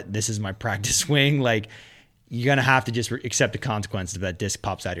yell it, "This is my practice swing," like, you're going to have to just accept the consequences if that disc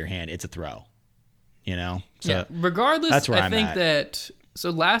pops out of your hand. It's a throw, you know? So yeah, regardless, that's where I think that,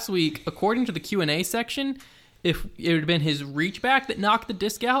 so last week, according to the Q&A section, if it would have been his reach back that knocked the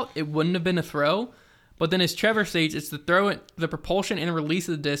disc out, it wouldn't have been a throw. But then as Trevor states, it's the throw, the propulsion and release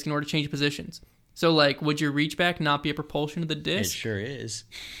of the disc in order to change positions. So, like, would your reach back not be a propulsion of the disc? It sure is.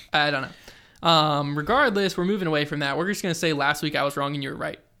 I don't know. Regardless, we're moving away from that. We're just going to say last week I was wrong and you were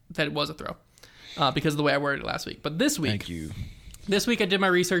right, that it was a throw, because of the way I worded it last week. But this week, thank you. This week I did my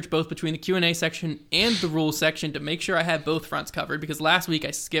research both between the Q&A section and the rules section to make sure I had both fronts covered, because last week I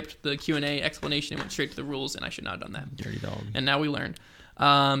skipped the Q&A explanation and went straight to the rules, and I should not have done that. Dirty dog. And now we learned.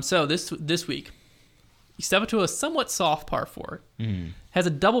 So this week, you step up to a somewhat soft par 4. Has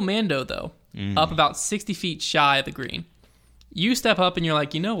a double mando, though, up about 60 feet shy of the green. You step up and you're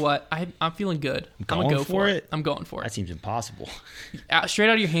like, you know what? I'm feeling good. I'm going to go for it. I'm going for it. That seems impossible. Straight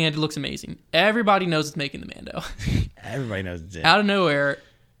out of your hand, it looks amazing. Everybody knows it's making the Mando. Everybody knows it's it. Out of nowhere,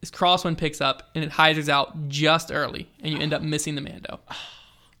 this crosswind picks up and it hyzers out just early, and you end up missing the Mando.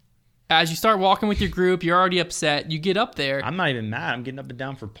 As you start walking with your group, you're already upset. You get up there. I'm not even mad. I'm getting up and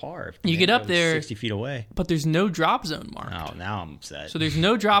down for par. You get up there 60 feet away. But there's no drop zone marked. Oh, now I'm upset. So there's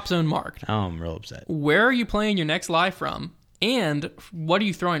no drop zone marked. Now I'm real upset. Where are you playing your next lie from? And what are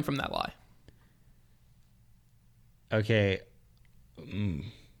you throwing from that lie? Okay.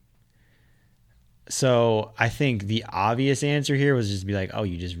 So I think the obvious answer here was just to be like, oh,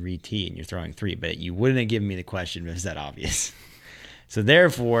 you just re-tee and you're throwing 3. But you wouldn't have given me the question if it's that obvious. So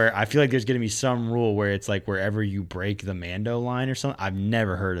therefore, I feel like there's going to be some rule where it's like wherever you break the Mando line or something. I've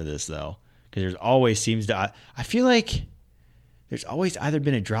never heard of this, though. Because there's always seems to... I feel like there's always either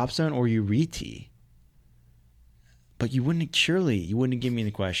been a drop zone or you re-tee. But you wouldn't have given me the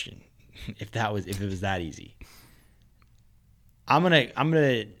question if it was that easy. I'm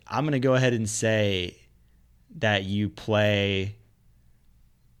gonna go ahead and say that you play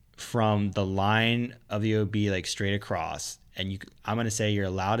from the line of the OB like straight across, and I'm gonna say you're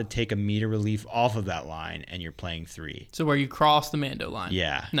allowed to take a meter relief off of that line, and you're playing 3. So where you cross the Mando line?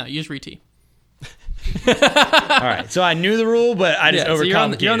 Yeah. No, you just re-tee. All right, so I knew the rule, but I just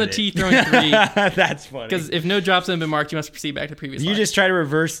overcomplicated you're on the tee throwing 3. That's funny. Because if no drop zone been marked, you must proceed back to the previous line. Just try to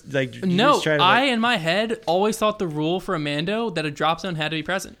reverse, like... No, I, in my head, always thought the rule for a Mando that a drop zone had to be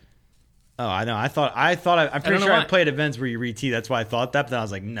present. Oh, I know. I'm pretty sure I played events where you re-tee. That's why I thought that, but then I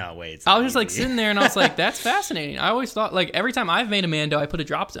was like, no, wait. I was just like sitting there and I was like, that's fascinating. I always thought, like, every time I've made a Mando, I put a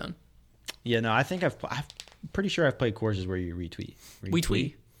drop zone. Yeah, no, I think I'm pretty sure I've played courses where you retweet.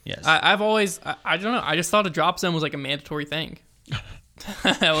 Retweet. Yes. I've always, I don't know. I just thought a drop zone was like a mandatory thing.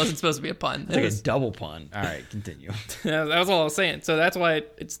 That wasn't supposed to be a pun. It's like a double pun. All right, continue. That was all I was saying. So that's why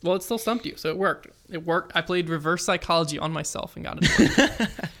it still stumped you. So it worked. I played reverse psychology on myself and got it.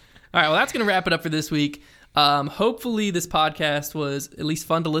 All right, well, that's going to wrap it up for this week. Hopefully this podcast was at least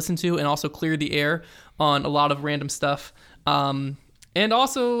fun to listen to and also cleared the air on a lot of random stuff. And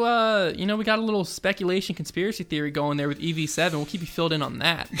also, we got a little speculation conspiracy theory going there with EV7. We'll keep you filled in on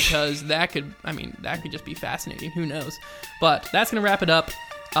that because that could just be fascinating. Who knows? But that's going to wrap it up.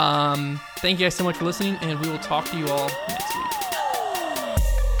 Thank you guys so much for listening, and we will talk to you all next week.